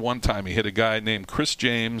player one time. He hit a guy named Chris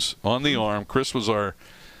James on the arm. Chris was our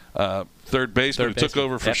third baseman who took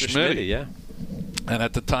over for Schmidt. Yeah. And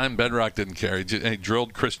at the time, Bedrock didn't care. He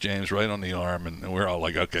drilled Chris James right on the arm, and we're all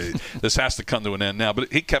like, okay, this has to come to an end now.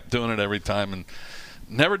 But he kept doing it every time and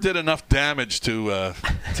never did enough damage to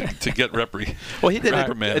get reprimanded. Well, he did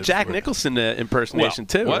a Jack Nicholson impersonation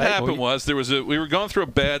too. What right? happened was we were going through a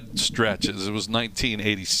bad stretch. It was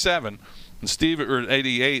 1987. And Steve, or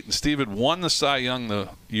 88, and Steve had won the Cy Young the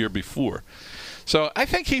year before. So I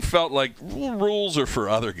think he felt like rules are for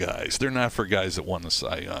other guys. They're not for guys that won the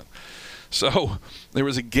Cy Young. So there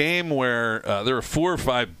was a game where there were 4 or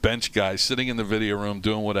 5 bench guys sitting in the video room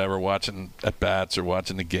doing whatever, watching at-bats or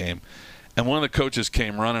watching the game. And one of the coaches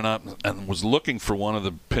came running up and was looking for one of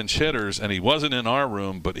the pinch hitters, and he wasn't in our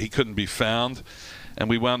room, but he couldn't be found. And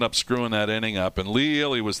we wound up screwing that inning up. And Lee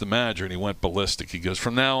Ely was the manager, and he went ballistic. He goes,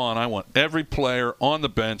 from now on, I want every player on the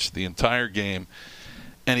bench the entire game.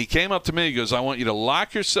 And he came up to me. He goes, I want you to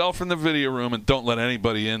lock yourself in the video room and don't let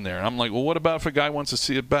anybody in there. And I'm like, well, what about if a guy wants to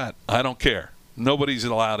see a bat? I don't care. Nobody's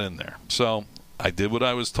allowed in there. So I did what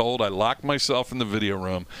I was told. I locked myself in the video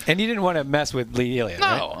room. And you didn't want to mess with Lee Elliott,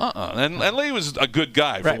 no, right? And Lee was a good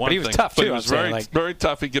guy, for one thing. But he was tough, too. He was very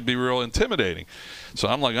tough. He could be real intimidating. So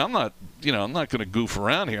I'm like, I'm not going to goof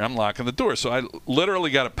around here. I'm locking the door. So I literally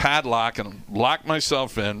got a padlock and locked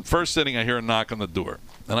myself in. First inning, I hear a knock on the door.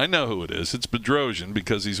 And I know who it is. It's Bedrosian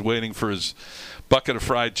because he's waiting for his bucket of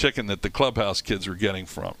fried chicken that the clubhouse kids were getting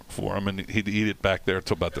for him. And he'd eat it back there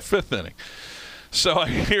until about the 5th inning. So I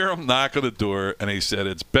hear him knock on the door, and he said,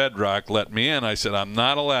 it's Bedrock, let me in. I said, I'm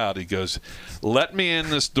not allowed. He goes, let me in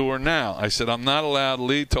this door now. I said, I'm not allowed.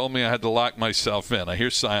 Lee told me I had to lock myself in. I hear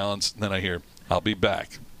silence, and then I hear, I'll be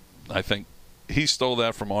back. I think he stole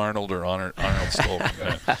that from Arnold, or Arnold stole from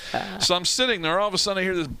him. So I'm sitting there. All of a sudden, I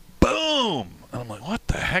hear this boom. And I'm like, what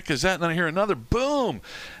the heck is that? And then I hear another boom.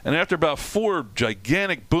 And after about 4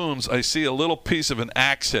 gigantic booms, I see a little piece of an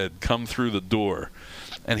axe head come through the door.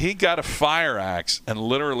 And he got a fire axe and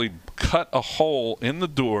literally cut a hole in the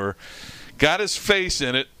door, got his face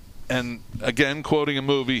in it, and again, quoting a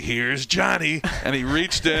movie, here's Johnny. And he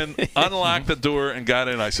reached in, unlocked the door, and got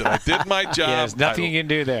in. I said, I did my job. Yeah, there's nothing you can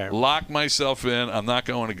do there. Locked myself in. I'm not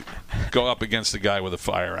going to go up against the guy with a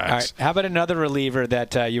fire axe. All right. How about another reliever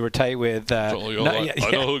that you were tight with? I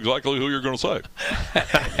know exactly who you're going to say.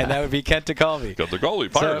 And that would be Kent TeCulvey. Kent TeCulvey,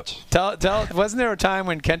 Pirates. So, wasn't there a time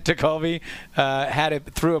when Kent TeCulvey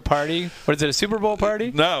threw a party? Was it a Super Bowl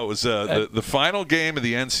party? No, it was the final game of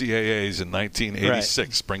the NCAAs in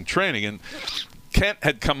 1986, spring training. And Kent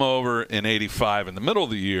had come over in 85 in the middle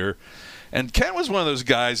of the year. And Kent was one of those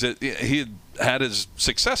guys that he had his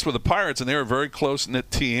success with the Pirates, and they were a very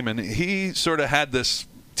close-knit team. And he sort of had this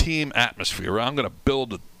team atmosphere. I'm going to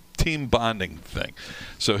build a team bonding thing.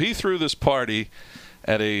 So he threw this party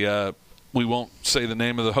at a we won't say the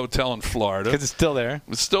name of the hotel in Florida. Because it's still there.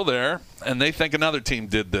 It's still there, and they think another team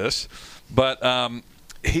did this. But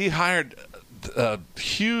he hired a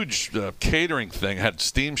huge catering thing, had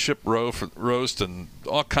steamship roast and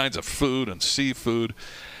all kinds of food and seafood.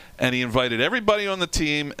 And he invited everybody on the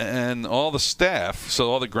team and all the staff,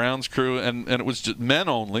 so all the grounds crew, and it was just men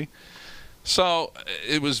only. So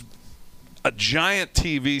it was a giant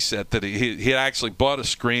TV set that he actually bought a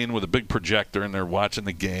screen with a big projector, and they're watching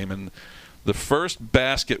the game. And the first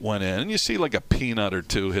basket went in, and you see like a peanut or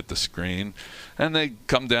two hit the screen, and they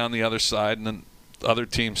come down the other side, and then other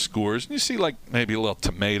team scores, and you see like maybe a little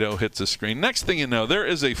tomato hits the screen. Next thing you know, there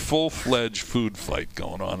is a full-fledged food fight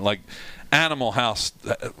going on, like Animal House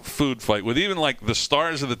food fight, with even like the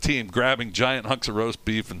stars of the team grabbing giant hunks of roast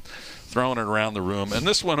beef and throwing it around the room. And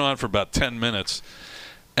this went on for about 10 minutes.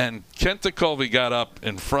 And Kent TeCulvey got up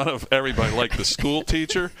in front of everybody like the school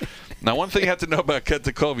teacher. Now, one thing you have to know about Kent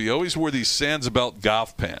TeCulvey, he always wore these Sansabelt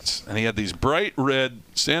golf pants. And he had these bright red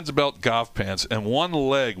Sansabelt golf pants, and one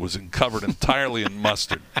leg was covered entirely in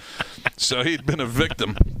mustard. So he'd been a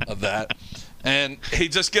victim of that. And he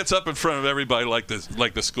just gets up in front of everybody like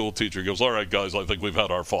the school teacher. He goes, all right, guys, I think we've had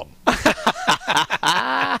our fun.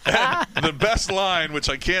 And the best line, which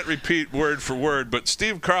I can't repeat word for word, but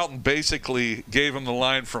Steve Carlton basically gave him the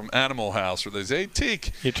line from Animal House where they say, hey,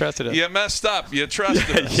 Teak, you trusted us. You messed up. You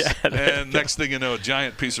trusted us. Yeah, and next thing you know, a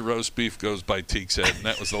giant piece of roast beef goes by Teak's head. And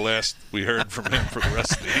that was the last we heard from him for the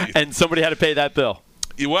rest of the evening. And somebody had to pay that bill.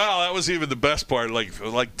 Well, that was even the best part.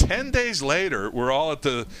 Like 10 days later, we're all at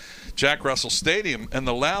the Jack Russell Stadium, and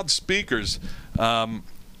the loudspeakers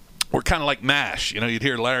were kind of like MASH. You know, you'd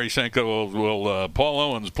hear Larry Shanko, will Paul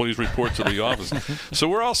Owens please report to the office? So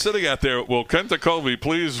we're all sitting out there. Will Kent TeCulvey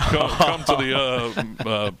please come to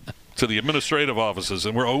the administrative offices?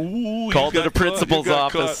 And we're called to the principal's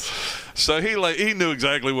office. Caught. So he knew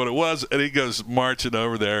exactly what it was, and he goes marching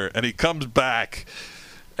over there, and he comes back,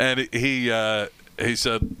 and he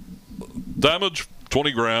said, damage,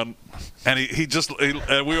 $20,000. And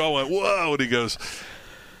and we all went, whoa. And he goes,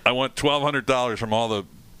 I want $1,200 from all the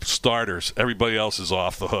starters. Everybody else is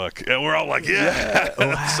off the hook. And we're all like, yeah.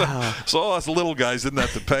 Wow. so all us little guys didn't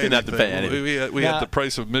have to pay anything. We had the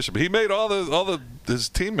price of admission. But he made all his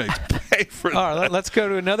teammates pay for it. All right, let's go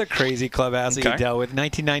to another crazy clubhouse that you dealt with,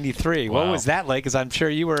 1993. Wow. What was that like? Because I'm sure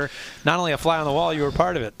you were not only a fly on the wall, you were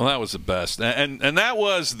part of it. Well, that was the best. And that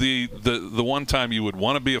was the one time you would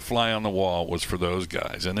want to be a fly on the wall was for those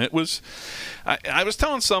guys. And it was I was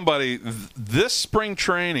telling somebody this spring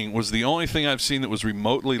training was the only thing I've seen that was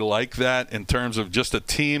remotely like that in terms of just a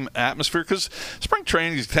team atmosphere, because spring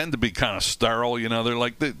trainings tend to be kind of sterile. You know, they're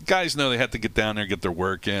like the guys know they have to get down there and get their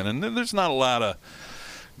work in, and there's not a lot of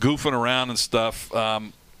goofing around and stuff.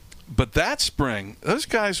 But that spring, those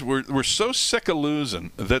guys were so sick of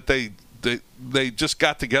losing that they just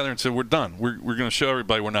got together and said, we're done. We're going to show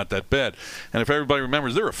everybody we're not that bad. And if everybody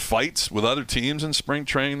remembers, there were fights with other teams in spring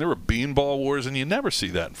training. There were beanball wars, and you never see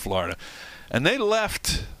that in Florida. And they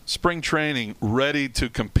left spring training ready to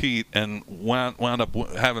compete and wound up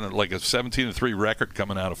having like a 17-3 record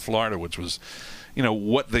coming out of Florida, which was,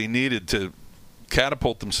 what they needed to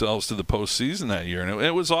catapult themselves to the postseason that year. And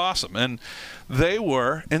it was awesome. And they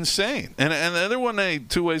were insane. And the other one,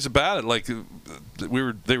 two ways about it, like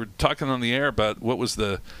they were talking on the air about what was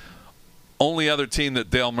the only other team that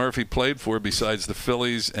Dale Murphy played for besides the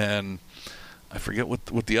Phillies, and I forget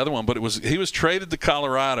what the other one, but he was traded to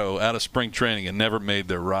Colorado out of spring training and never made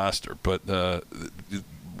their roster. But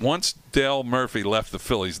once Dale Murphy left the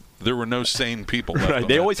Phillies, there were no sane people left. Right.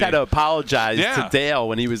 They always had to apologize to Dale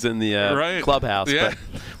when he was in the clubhouse. Yeah.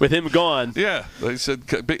 But with him gone. Yeah. They said,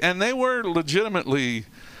 and they were legitimately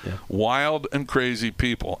wild and crazy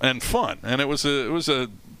people and fun. And it was the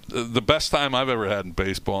best time I've ever had in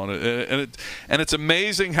baseball. And it's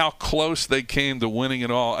amazing how close they came to winning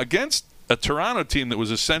it all against a Toronto team that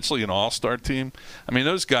was essentially an all-star team. I mean,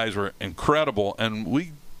 those guys were incredible, and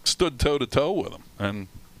we stood toe-to-toe with them. And,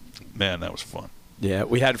 man, that was fun. Yeah,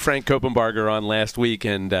 we had Frank Koppenbarger on last week,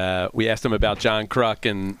 and we asked him about John Kruk,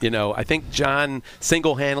 and I think John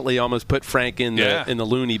single-handedly almost put Frank in the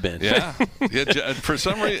loony bin. Yeah, for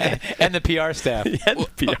some reason, and the PR staff.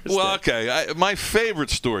 Well, okay. My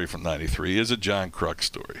favorite story from '93 is a John Kruk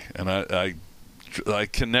story, and I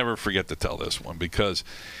can never forget to tell this one because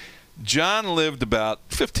John lived about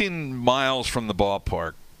 15 miles from the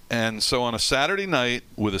ballpark. And so on a Saturday night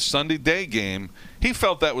with a Sunday day game, he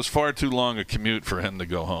felt that was far too long a commute for him to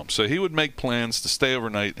go home. So he would make plans to stay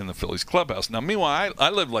overnight in the Phillies clubhouse. Now, meanwhile, I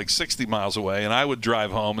lived like 60 miles away, and I would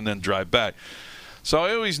drive home and then drive back. So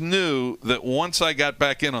I always knew that once I got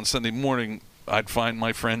back in on Sunday morning, I'd find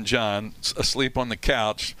my friend John asleep on the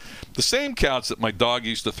couch, the same couch that my dog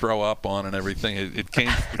used to throw up on and everything. It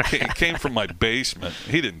came from my basement.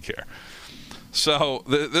 He didn't care. So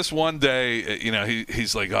this one day,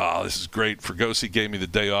 he's like, "Oh, this is great. Fregosi gave me the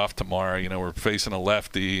day off tomorrow. We're facing a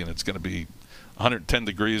lefty, and it's going to be 110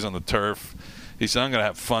 degrees on the turf." He said, "I'm going to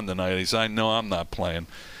have fun tonight." He said, "I know I'm not playing."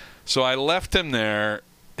 So I left him there,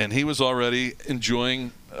 and he was already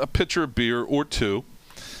enjoying a pitcher of beer or two,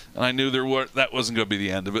 and I knew that wasn't going to be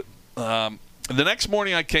the end of it. The next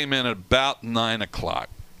morning, I came in at about 9 o'clock,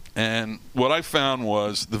 and what I found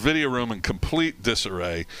was the video room in complete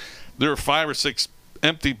disarray. There were 5 or 6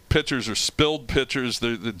 empty pitchers or spilled pitchers.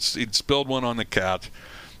 He'd spilled one on the couch.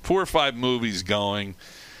 4 or 5 movies going.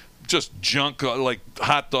 Just junk like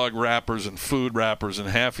hot dog wrappers and food wrappers and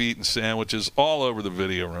half-eaten sandwiches all over the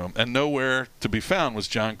video room. And nowhere to be found was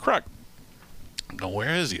John Kruk. No,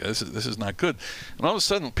 where is he? This is not good. And all of a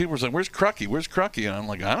sudden, people were saying, "Where's Krucky? Where's Krucky?" And I'm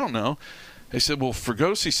like, "I don't know." They said, "Well,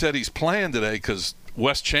 Fregosi said he's playing today because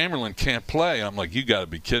Wes Chamberlain can't play." And I'm like, "You got to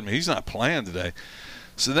be kidding me. He's not playing today."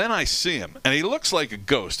 So then I see him, and he looks like a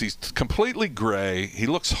ghost. He's completely gray. He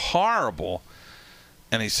looks horrible.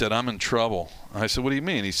 And he said, "I'm in trouble." I said, "What do you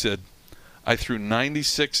mean?" He said, "I threw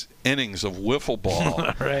 96 innings of wiffle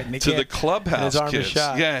ball to the clubhouse kids."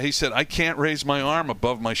 Yeah, he said, "I can't raise my arm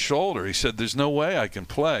above my shoulder." He said, "There's no way I can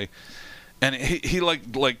play." And he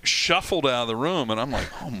like shuffled out of the room, and I'm like,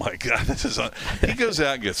 "Oh my God, this is!" He goes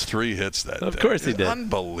out and gets 3 hits that day. Of course he did.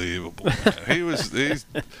 Unbelievable. He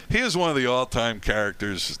is one of the all-time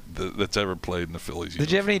characters that's ever played in the Phillies.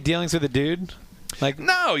 Did you have any dealings with the dude?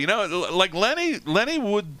 No, like Lenny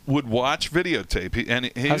would watch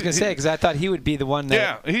videotape. I was gonna say because I thought he would be the one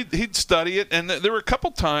that. Yeah, he'd study it, and there were a couple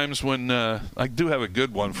times when I do have a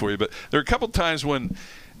good one for you, but there were a couple times when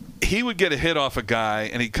he would get a hit off a guy,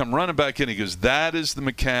 and he'd come running back in. He goes, "That is the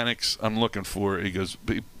mechanics I'm looking for." He goes,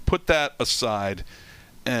 "Put that aside,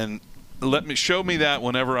 and show me that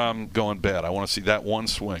whenever I'm going bad. I want to see that one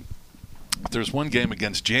swing." There's one game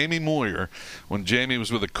against Jamie Moyer when Jamie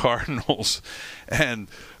was with the Cardinals, and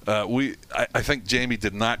I think Jamie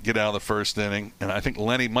did not get out of the first inning, and I think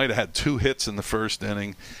Lenny might have had 2 hits in the first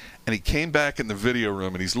inning. And he came back in the video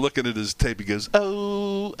room, and he's looking at his tape. He goes,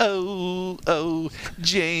 "Oh, oh, oh,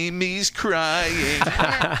 Jamie's crying."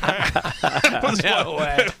 It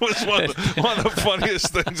was one of the funniest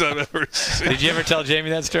things I've ever seen. Did you ever tell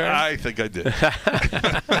Jamie that story? I think I did.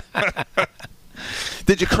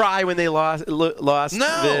 Did you cry when they lost?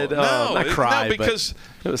 No, not cry, no, because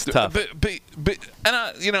it was tough.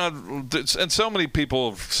 And so many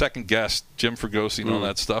people have second-guessed Jim Fregosi and all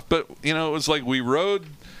that stuff. But it was like we rode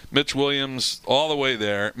Mitch Williams all the way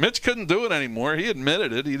there. Mitch couldn't do it anymore. He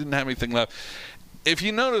admitted it. He didn't have anything left. If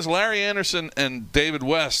you notice, Larry Anderson and David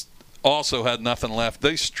West also had nothing left.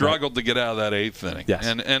 They struggled to get out of that 8th inning. Yes.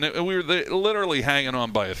 And we were literally hanging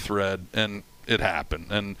on by a thread, and it happened.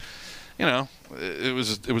 And it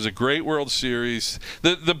was a great World Series.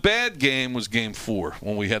 The bad game was Game 4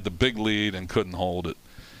 when we had the big lead and couldn't hold it.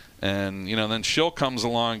 And then Schill comes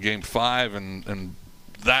along Game 5, and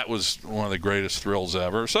that was one of the greatest thrills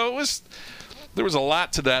ever. So there was a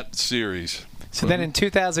lot to that series. So then in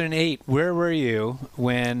 2008, where were you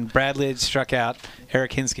when Brad Lidge struck out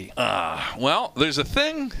Eric Hinsky? Well, there's a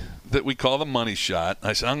thing that we call the money shot.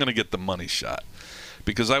 I said, I'm going to get the money shot.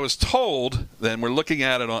 Because I was told, then we're looking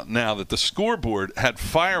at it now, that the scoreboard had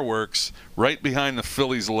fireworks right behind the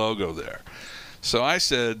Phillies logo there. So I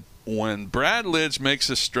said, when Brad Lidge makes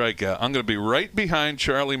a strikeout, I'm going to be right behind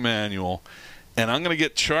Charlie Manuel, and I'm going to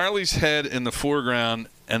get Charlie's head in the foreground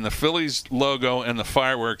and the Phillies logo and the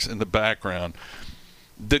fireworks in the background.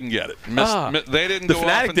 Didn't get it. They didn't go off in time. The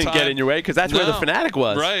Fanatic didn't get in your way because that's where the Fanatic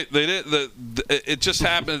was. Right. They did. It just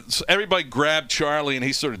happened. So everybody grabbed Charlie, and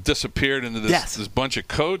he sort of disappeared into this bunch of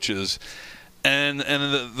coaches. And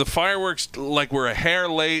the fireworks were a hair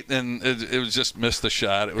late, and it was just missed the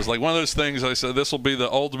shot. It was like one of those things. I said this will be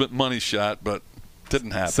the ultimate money shot, but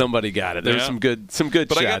didn't happen. Somebody got it. There's some good but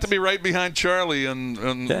shots. I got to be right behind Charlie, and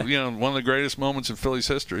one of the greatest moments in Phillies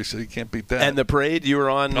history. So you can't beat that. And the parade you were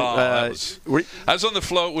on. I was on the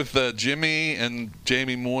float with Jimmy and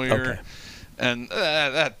Jamie Moyer. Okay. And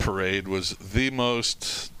that parade was the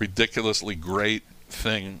most ridiculously great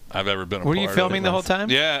thing I've ever been a part of. Were you filming the whole time?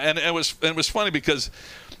 Yeah, and it was funny because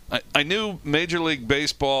I knew Major League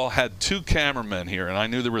Baseball had 2 cameramen here, and I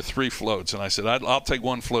knew there were 3 floats. And I said, I'll take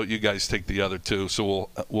one float, you guys take the other 2, so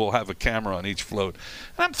we'll have a camera on each float.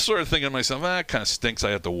 And I'm sort of thinking to myself, it kind of stinks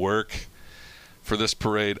I have to work for this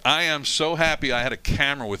parade. I am so happy I had a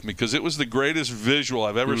camera with me because it was the greatest visual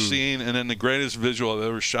I've ever seen, and then the greatest visual I've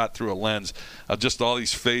ever shot through a lens of just all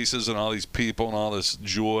these faces and all these people and all this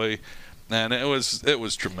joy. And it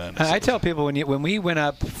was tremendous. I tell people when we went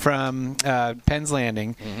up from Penn's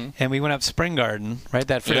Landing and we went up Spring Garden, right?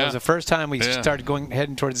 That was the first time we started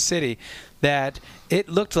heading towards the city. That it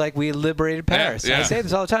looked like we liberated Paris. I say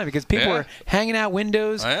this all the time because people were hanging out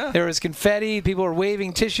windows. There was confetti. People were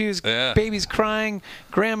waving tissues. Babies crying.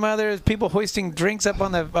 Grandmothers. People hoisting drinks up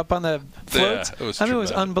on the floats. It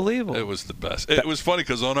was unbelievable. It was the best. It was funny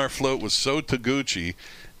because on our float was So Taguchi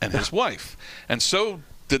and his wife, and So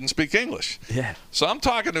didn't speak English. Yeah. So I'm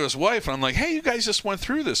talking to his wife, and I'm like, hey, you guys just went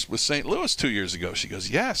through this with St. Louis 2 years ago. She goes,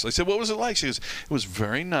 yes. I said, what was it like? She goes, it was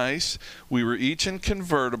very nice. We were each in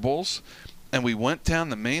convertibles, and we went down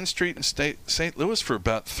the main street in St. Louis for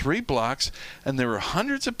about 3 blocks, and there were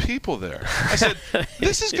hundreds of people there. I said,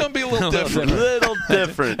 this is going to be a little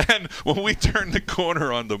different. And when we turned the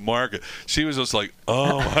corner on the market, she was just like,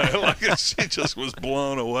 oh, my. She just was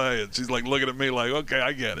blown away. And she's like looking at me like, okay,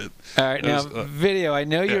 I get it. All right, now, Video, I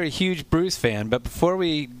know you're a huge Bruce fan, but before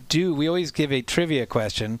we do, we always give a trivia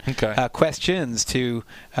question, questions to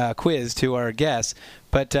quiz to our guests.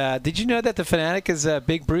 But did you know that the Fanatic is a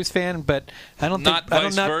big Bruce fan? But I don't think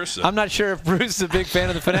vice versa. I'm not sure if Bruce is a big fan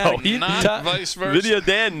of the Fanatic. Vice versa. Video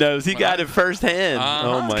Dan knows. He got it firsthand.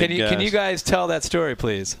 Oh my gosh. Can you guys tell that story,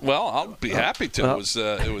 please? Well, I'll be happy to.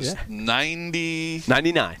 It was 99.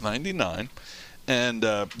 And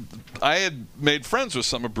I had made friends with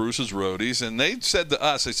some of Bruce's roadies, and they said to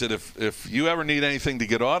us, they said, if you ever need anything to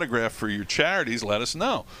get autographed for your charities, let us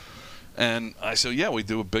know. And I said, yeah, we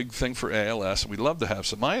do a big thing for ALS, and we'd love to have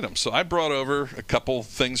some items. So I brought over a couple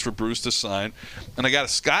things for Bruce to sign, and I got a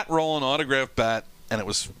Scott Rowland autograph bat, and it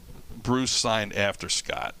was Bruce signed after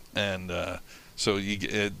Scott. And so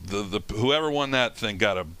whoever won that thing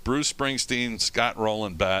got a Bruce Springsteen Scott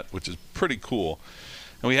Rowland bat, which is pretty cool.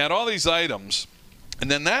 And we had all these items.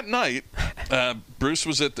 And then that night, Bruce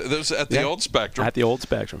was at the Old Spectrum. At the Old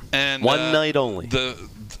Spectrum. And one night only.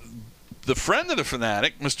 The friend of the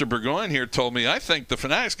Fanatic, Mr. Burgoyne here, told me, I think the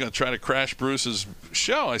Fanatic's going to try to crash Bruce's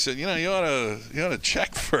show. I said, you ought to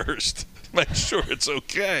check first, make sure it's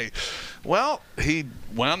okay. Well, he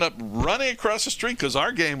wound up running across the street because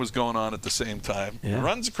our game was going on at the same time. Yeah.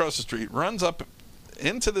 Runs across the street, runs up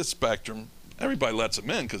into the Spectrum. Everybody lets him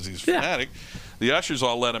in because he's Fanatic. The ushers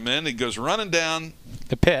all let him in. He goes running down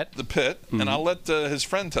the pit, and I'll let his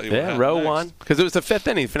friend tell you what happened row next. one, because it was the 5th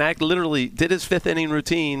inning. Fanatic literally did his 5th inning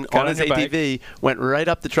routine on his ATV, went right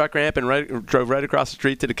up the truck ramp, and drove right across the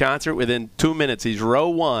street to the concert. Within 2 minutes, he's row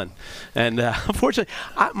 1. And unfortunately,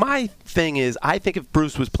 my thing is, I think if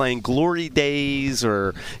Bruce was playing Glory Days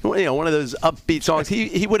or one of those upbeat songs,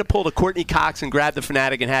 he would have pulled a Courtney Cox and grabbed the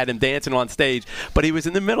Fanatic and had him dancing on stage. But he was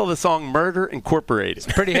in the middle of the song Murder Incorporated. It's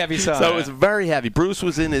a pretty heavy song. So it was very heavy. Bruce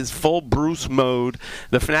was in his full Bruce mode.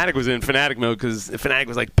 The Fanatic was in Fanatic mode because the Fanatic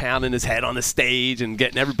was like pounding his head on the stage and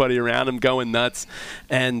getting everybody around him going nuts.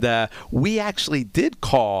 And we actually did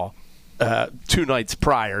call 2 nights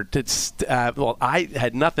prior. I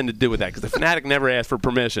had nothing to do with that because the Fanatic never asked for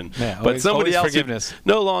permission. Yeah, but somebody else who forgiveness.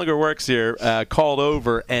 no longer works here called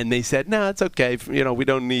over, and they said, no, it's okay. We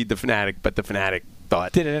don't need the Fanatic. But the Fanatic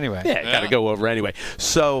thought. Did it anyway. Yeah, got to go over anyway.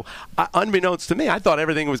 So, unbeknownst to me, I thought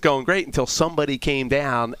everything was going great until somebody came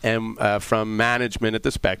down and from management at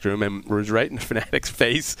the Spectrum and was right in the Fanatic's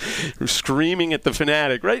face, screaming at the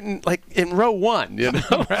Fanatic, right in row one,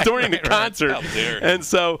 during the concert. How dare you. And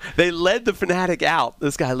so they led the Fanatic out.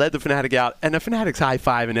 This guy led the Fanatic out, and the Fanatic's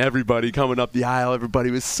high-fiving everybody coming up the aisle.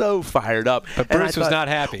 Everybody was so fired up. But Bruce was not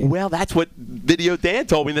happy. Well, that's what Video Dan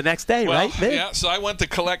told me the next day, right? Yeah, so I went to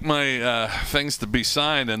collect my things to be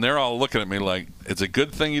signed, and they're all looking at me like, it's a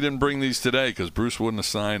good thing you didn't bring these today because Bruce wouldn't have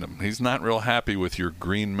signed them. He's not real happy with your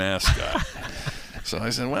green mascot. So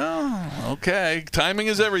I said, well, okay. Timing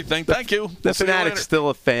is everything. Thank you. The Fanatic's still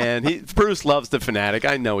a fan. Bruce loves the Fanatic.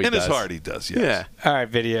 I know he does. In his heart, he does, yes. Yeah. All right,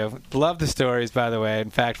 Video. Love the stories, by the way.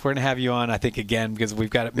 In fact, we're going to have you on, I think, again, because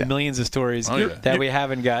we've got millions of stories that we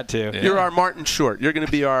haven't got to. Yeah. You're our Martin Short. You're going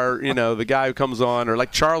to be our, the guy who comes on, or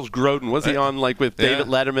like Charles Grodin. Was he on with David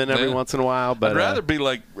Letterman every once in a while? But I'd rather be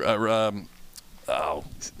like Bob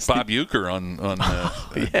Uecker on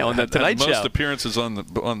the Tonight Show. Most appearances on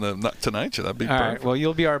the Tonight Show. That'd be perfect. All right. Well,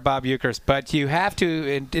 you'll be our Bob Uecker, but you have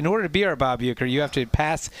to, in order to be our Bob Uecker, you have to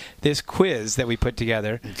pass this quiz that we put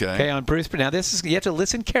together. Okay. On Bruce. Now, you have to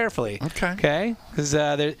listen carefully. Okay. Okay. Because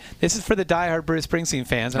this is for the diehard Bruce Springsteen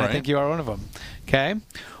fans, and I think you are one of them. Okay.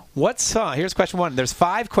 What song? Here's question one. There's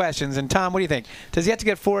 5 questions, and Tom, what do you think? Does he have to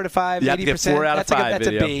get 4 out of 5? You have to get 4 out of 5. That's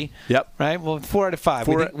a B. Yep. Right. Well, 4 out of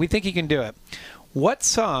 5. We think he can do it. What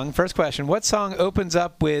song? First question. What song opens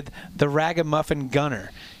up with the Ragamuffin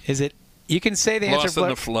Gunner? Is it? You can say the answer. Lost in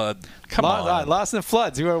the Flood. Come on. Lost in the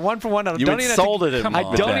Floods. You were 1 for 1. You insulted him. I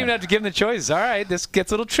don't even have to give him the choices. All right. This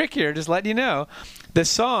gets a little trickier. Just letting you know. The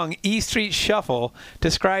song E Street Shuffle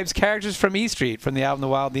describes characters from E Street from the album The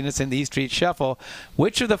Wild, the Innocent, the E Street Shuffle.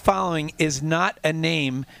 Which of the following is not a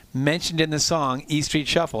name mentioned in the song E Street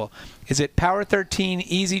Shuffle? Is it Power 13,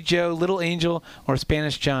 Easy Joe, Little Angel, or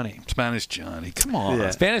Spanish Johnny? Spanish Johnny. Come on.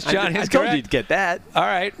 Yeah. Spanish Johnny is I told correct. you to get that. All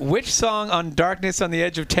right. Which song on Darkness on the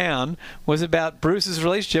Edge of Town was about Bruce's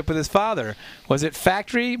relationship with his father? Was it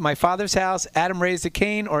Factory, My Father's House, Adam Raised a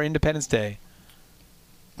Cain, or Independence Day?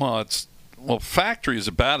 Well, Factory is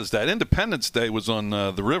about as that. Independence Day was on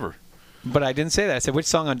the river. But I didn't say that. I said which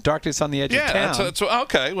song on Darkness on the Edge of Town? Yeah, that's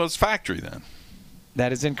okay. Well, it's Factory then.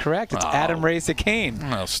 That is incorrect. It's Adam Raised a Cain.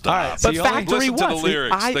 Oh, stop. All right, so But Factory listen to the was.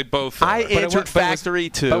 lyrics. They both are. I answered Factory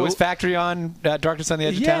too. But was Factory on Darkness on the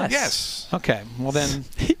Edge of Town? Yes. Okay. Well, then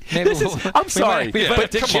maybe I'm sorry, but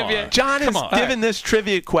come on. John has given this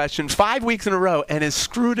trivia question 5 weeks in a row and has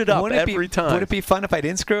screwed it up every time. Would it be fun if I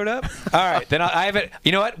didn't screw it up? All right. Then I have it.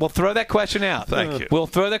 You know what? We'll throw that question out. Thank you. We'll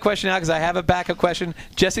throw that question out because I have a backup question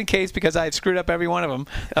just in case because I've screwed up every one of them.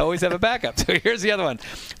 I always have a backup. So here's the other one.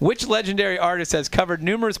 Which legendary artist has covered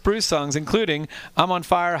numerous Bruce songs, including I'm on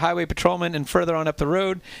Fire, Highway Patrolman, and Further On Up the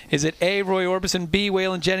Road? Is it A, Roy Orbison, B,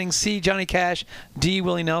 Waylon Jennings, C, Johnny Cash, D,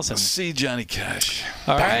 Willie Nelson? C, Johnny Cash.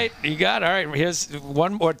 All right, you got it. All right, here's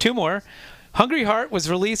 1 or 2 more. Hungry Heart was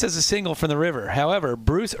released as a single from The River. However,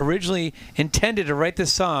 Bruce originally intended to write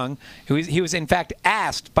this song. He was in fact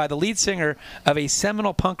asked by the lead singer of a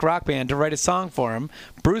seminal punk rock band to write a song for him.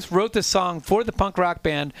 Bruce wrote the song for the punk rock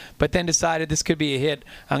band, but then decided this could be a hit.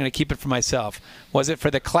 I'm going to keep it for myself. Was it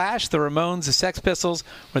for The Clash, the Ramones, the Sex Pistols,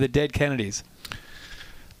 or the Dead Kennedys?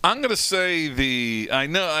 I'm going to say I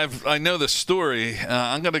know the story.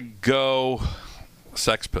 I'm going to go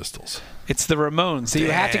Sex Pistols. It's the Ramones. So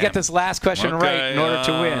you have to get this last question right in order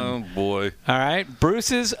to win. Oh, boy. All right.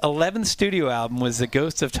 Bruce's 11th studio album was The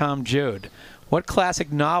Ghost of Tom Joad. What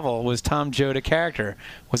classic novel was Tom Joad a character?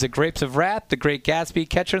 Was it Grapes of Wrath, The Great Gatsby,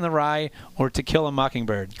 Catcher in the Rye, or To Kill a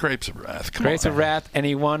Mockingbird? Grapes of Wrath. Come Grapes on. of Wrath, and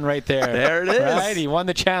he won right there. There it is. Right? He won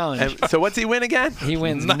the challenge. And so what's he win again? He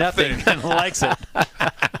wins nothing and likes it.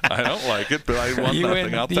 I don't like it, but I won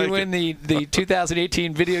nothing. I'll take it. You win the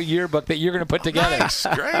 2018 video yearbook that you're going to put together. Nice.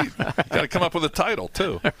 Great. Got to come up with a title,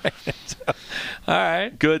 too. All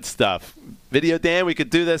right. Good stuff. Video Dan, we could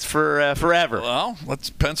do this for forever. Well, let's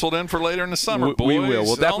pencil it in for later in the summer, boys. We will.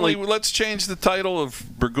 We'll definitely. Let's change the title of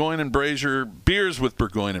Burgoyne and Brazier, Beers with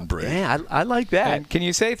Burgoyne and Brazier. Yeah, I like that. And can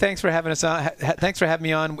you say thanks for having us on? Thanks for having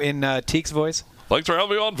me on in Teek's voice. Thanks for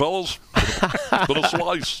having me on, fellas. Little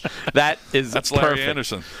slice. That's Larry perfect.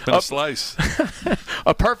 Anderson. Been a slice.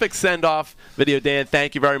 A perfect send-off. Video Dan,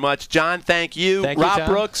 thank you very much. John, thank you. Thank you, Rob John.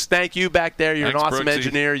 Brooks, thank you back there. You're Thanks, an awesome Brooksy.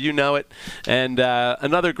 engineer. You know it. And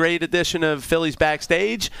another great edition of Phillies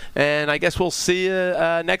Backstage. And I guess we'll see you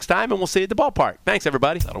next time, and we'll see you at the ballpark. Thanks,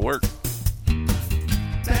 everybody. That'll work.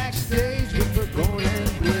 Backstage with Burgoyne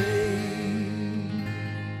and Bray.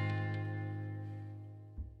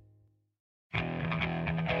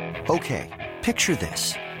 Okay, picture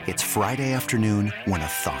this. It's Friday afternoon when a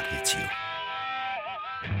thought hits you.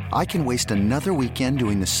 I can waste another weekend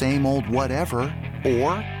doing the same old whatever,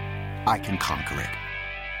 or I can conquer it.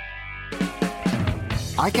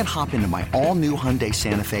 I can hop into my all-new Hyundai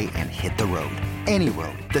Santa Fe and hit the road. Any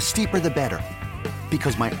road. The steeper, the better.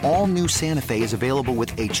 Because my all-new Santa Fe is available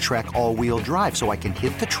with H-Track all-wheel drive, so I can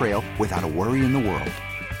hit the trail without a worry in the world.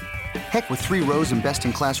 Heck, with 3 rows and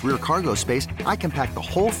best-in-class rear cargo space, I can pack the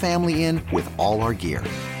whole family in with all our gear.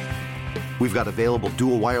 We've got available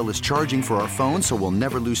dual wireless charging for our phones, so we'll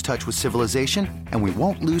never lose touch with civilization, and we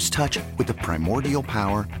won't lose touch with the primordial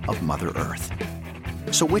power of Mother Earth.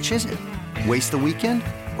 So which is it? Waste the weekend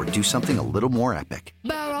or do something a little more epic?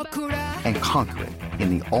 And conquer it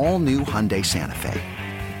in the all-new Hyundai Santa Fe.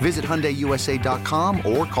 Visit HyundaiUSA.com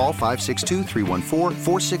or call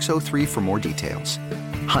 562-314-4603 for more details.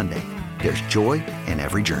 Hyundai, there's joy in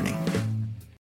every journey.